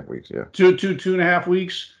 2.5 weeks. Yeah. 2.5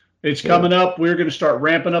 weeks. It's coming up. We're going to start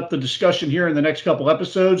ramping up the discussion here in the next couple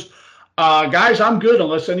episodes. Guys, I'm good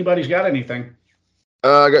unless anybody's got anything.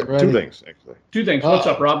 I got 2 things, actually. 2 things. What's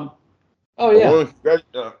up, Rob? Oh, yeah.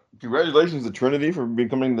 Congratulations to Trinity for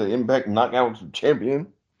becoming the Impact Knockouts champion.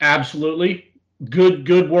 Absolutely.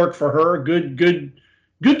 Good work for her. Good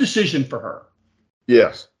decision for her.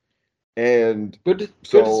 Yes. And good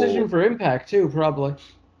decision for Impact too, probably.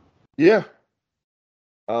 Yeah.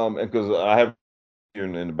 And because I have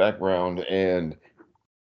in the background, and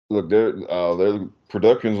look, their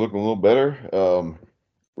production's looking a little better.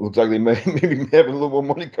 looks like they maybe having a little more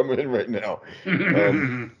money coming in right now.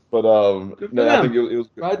 But no, I think it was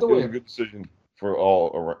a good decision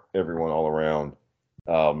for everyone all around.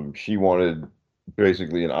 She wanted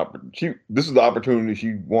basically this is the opportunity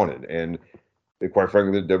she wanted, and quite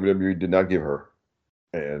frankly, the WWE did not give her.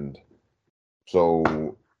 And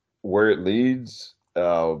so where it leads, I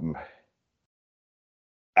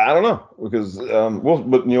don't know, because but I'm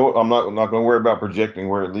not going to worry about projecting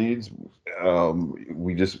where it leads.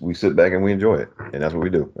 We sit back and we enjoy it, and that's what we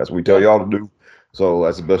do. That's what we tell y'all to do. So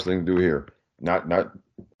that's the best thing to do here. Not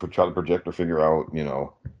try to project or figure out,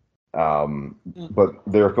 But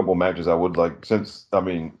there are a couple of matches I would like, since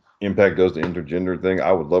Impact does the intergender thing.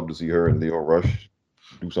 I would love to see her and Leo Rush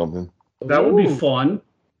do something. That would be fun.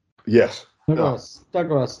 Yes. Talk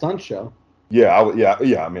about a stunt show. Yeah, I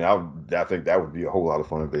think that would be a whole lot of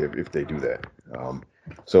fun if they do that.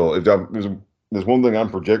 So if there's one thing I'm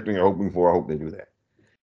projecting or hoping for, I hope they do that.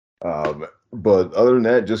 But other than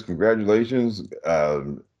that, just congratulations,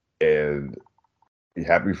 and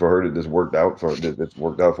happy for her that this worked out for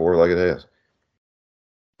her like it has.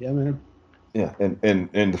 Yeah, man. Yeah,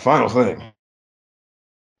 and the final thing,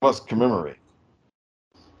 must commemorate.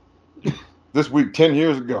 This week, 10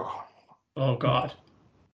 years ago. Oh God.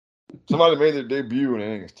 Somebody made their debut in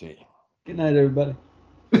NXT. Good night, everybody.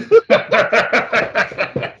 I'm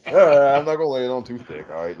not gonna lay it on too thick.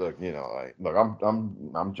 All right, look,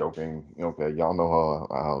 I'm joking. Okay, y'all know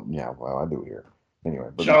how I do here. Anyway,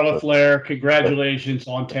 Charlotte Flair, congratulations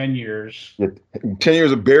on 10 years. Yeah, 10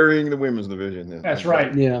 years of burying the women's division. That's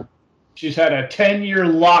right. Yeah. She's had a 10-year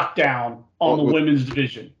lockdown on the women's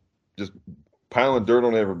division. Just piling dirt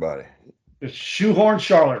on everybody. Just shoehorn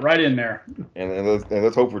Charlotte right in there. And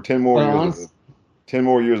let's hope for 10 more years. 10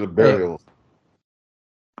 more years of burial.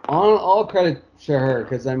 All credit to her,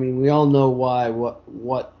 because we all know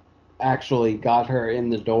what actually got her in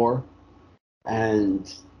the door,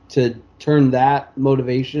 and to turn that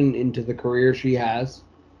motivation into the career she has,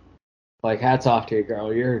 hats off to you,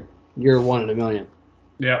 girl. You're one in a million.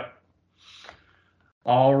 Yep.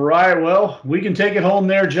 All right, well, we can take it home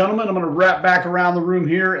there, gentlemen. I'm going to wrap back around the room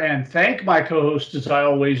here and thank my co-hosts, as I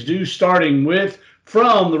always do, starting with,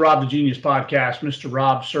 from the Rob the Genius podcast, Mr.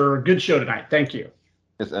 Rob, sir. Good show tonight. Thank you.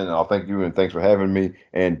 Yes, and I'll thank you, and thanks for having me.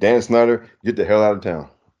 And Dan Snyder, get the hell out of town.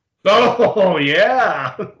 Oh,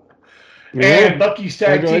 yeah. And Bucky's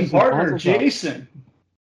tag team partner, Jason.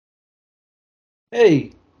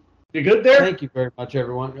 Hey. You good there? Thank you very much,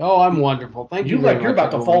 everyone. Oh, I'm wonderful. Thank you. You're about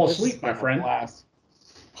to fall asleep, my friend.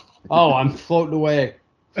 Oh, I'm floating away.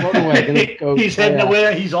 He's heading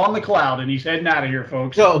away. He's on the cloud, and he's heading out of here,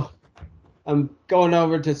 folks. So, I'm going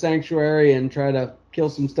over to Sanctuary and try to kill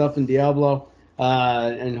some stuff in Diablo,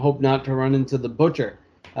 and hope not to run into the Butcher.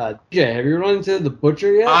 Jay, have you run into the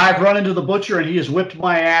Butcher yet? I've run into the Butcher, and he has whipped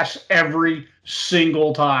my ass every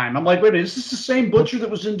single time. I'm like, wait a minute, is this the same Butcher that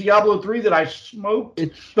was in Diablo 3 that I smoked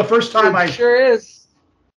the first time? It sure is.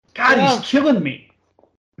 God, he's killing me.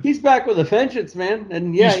 He's back with a vengeance, man,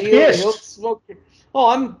 and he'll smoke.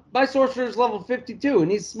 Oh, my sorcerer's level 52, and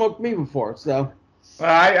he's smoked me before. So, the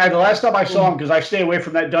last time I saw him, because I stay away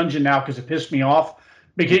from that dungeon now because it pissed me off.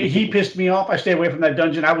 Because he pissed me off, I stay away from that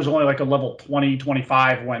dungeon. I was only like a level 20,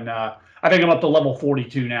 25 when I think I'm up to level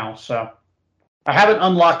 42 now. So I haven't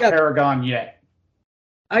unlocked Paragon yet.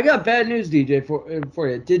 I got bad news, DJ, for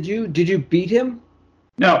you. Did you beat him?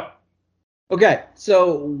 No. Okay,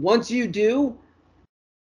 so once you do.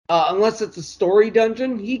 Unless it's a story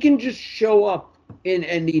dungeon, he can just show up in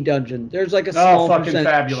any dungeon. There's like a small fucking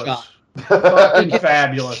fabulous. shot. Fucking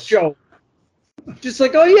fabulous. Show. Just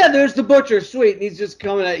like, oh yeah, there's the Butcher, sweet. And he's just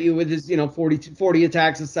coming at you with his, 40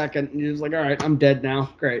 attacks a second. And you're just like, all right, I'm dead now.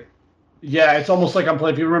 Great. Yeah, it's almost like I'm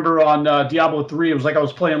playing. If you remember on Diablo 3, it was like I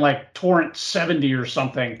was playing like Torrent 70 or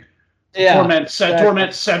something. Yeah. Torment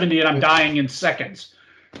 70, and I'm dying in seconds.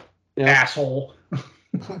 Yeah. Asshole.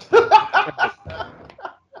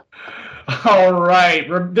 All right.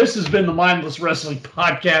 This has been the Mindless Wrestling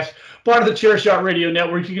Podcast, part of the Chairshot Radio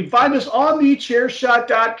Network. You can find us on the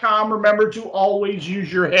Chairshot.com. Remember to always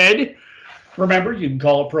use your head. Remember, you can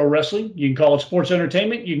call it pro wrestling. You can call it sports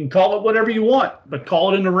entertainment. You can call it whatever you want, but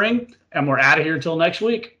call it in the ring, and we're out of here until next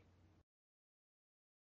week.